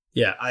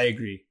 Yeah, I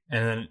agree.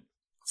 And then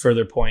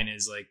further point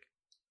is like,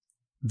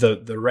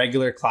 the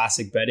regular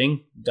classic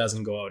betting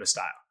doesn't go out of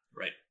style.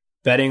 Right.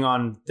 Betting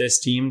on this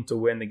team to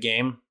win the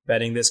game,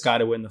 betting this guy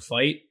to win the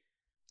fight,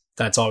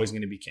 that's always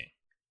going to be king.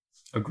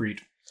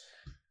 Agreed.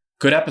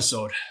 Good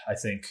episode, I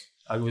think.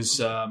 I was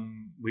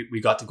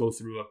we got to go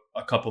through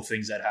a couple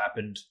things that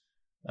happened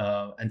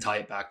and tie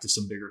it back to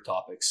some bigger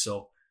topics.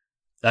 So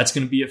that's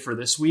going to be it for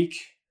this week.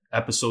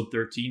 Episode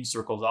 13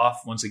 circles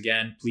off. Once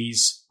again,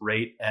 please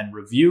rate and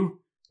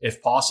review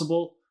if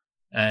possible.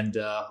 And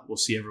we'll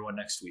see everyone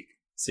next week.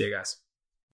 See you guys.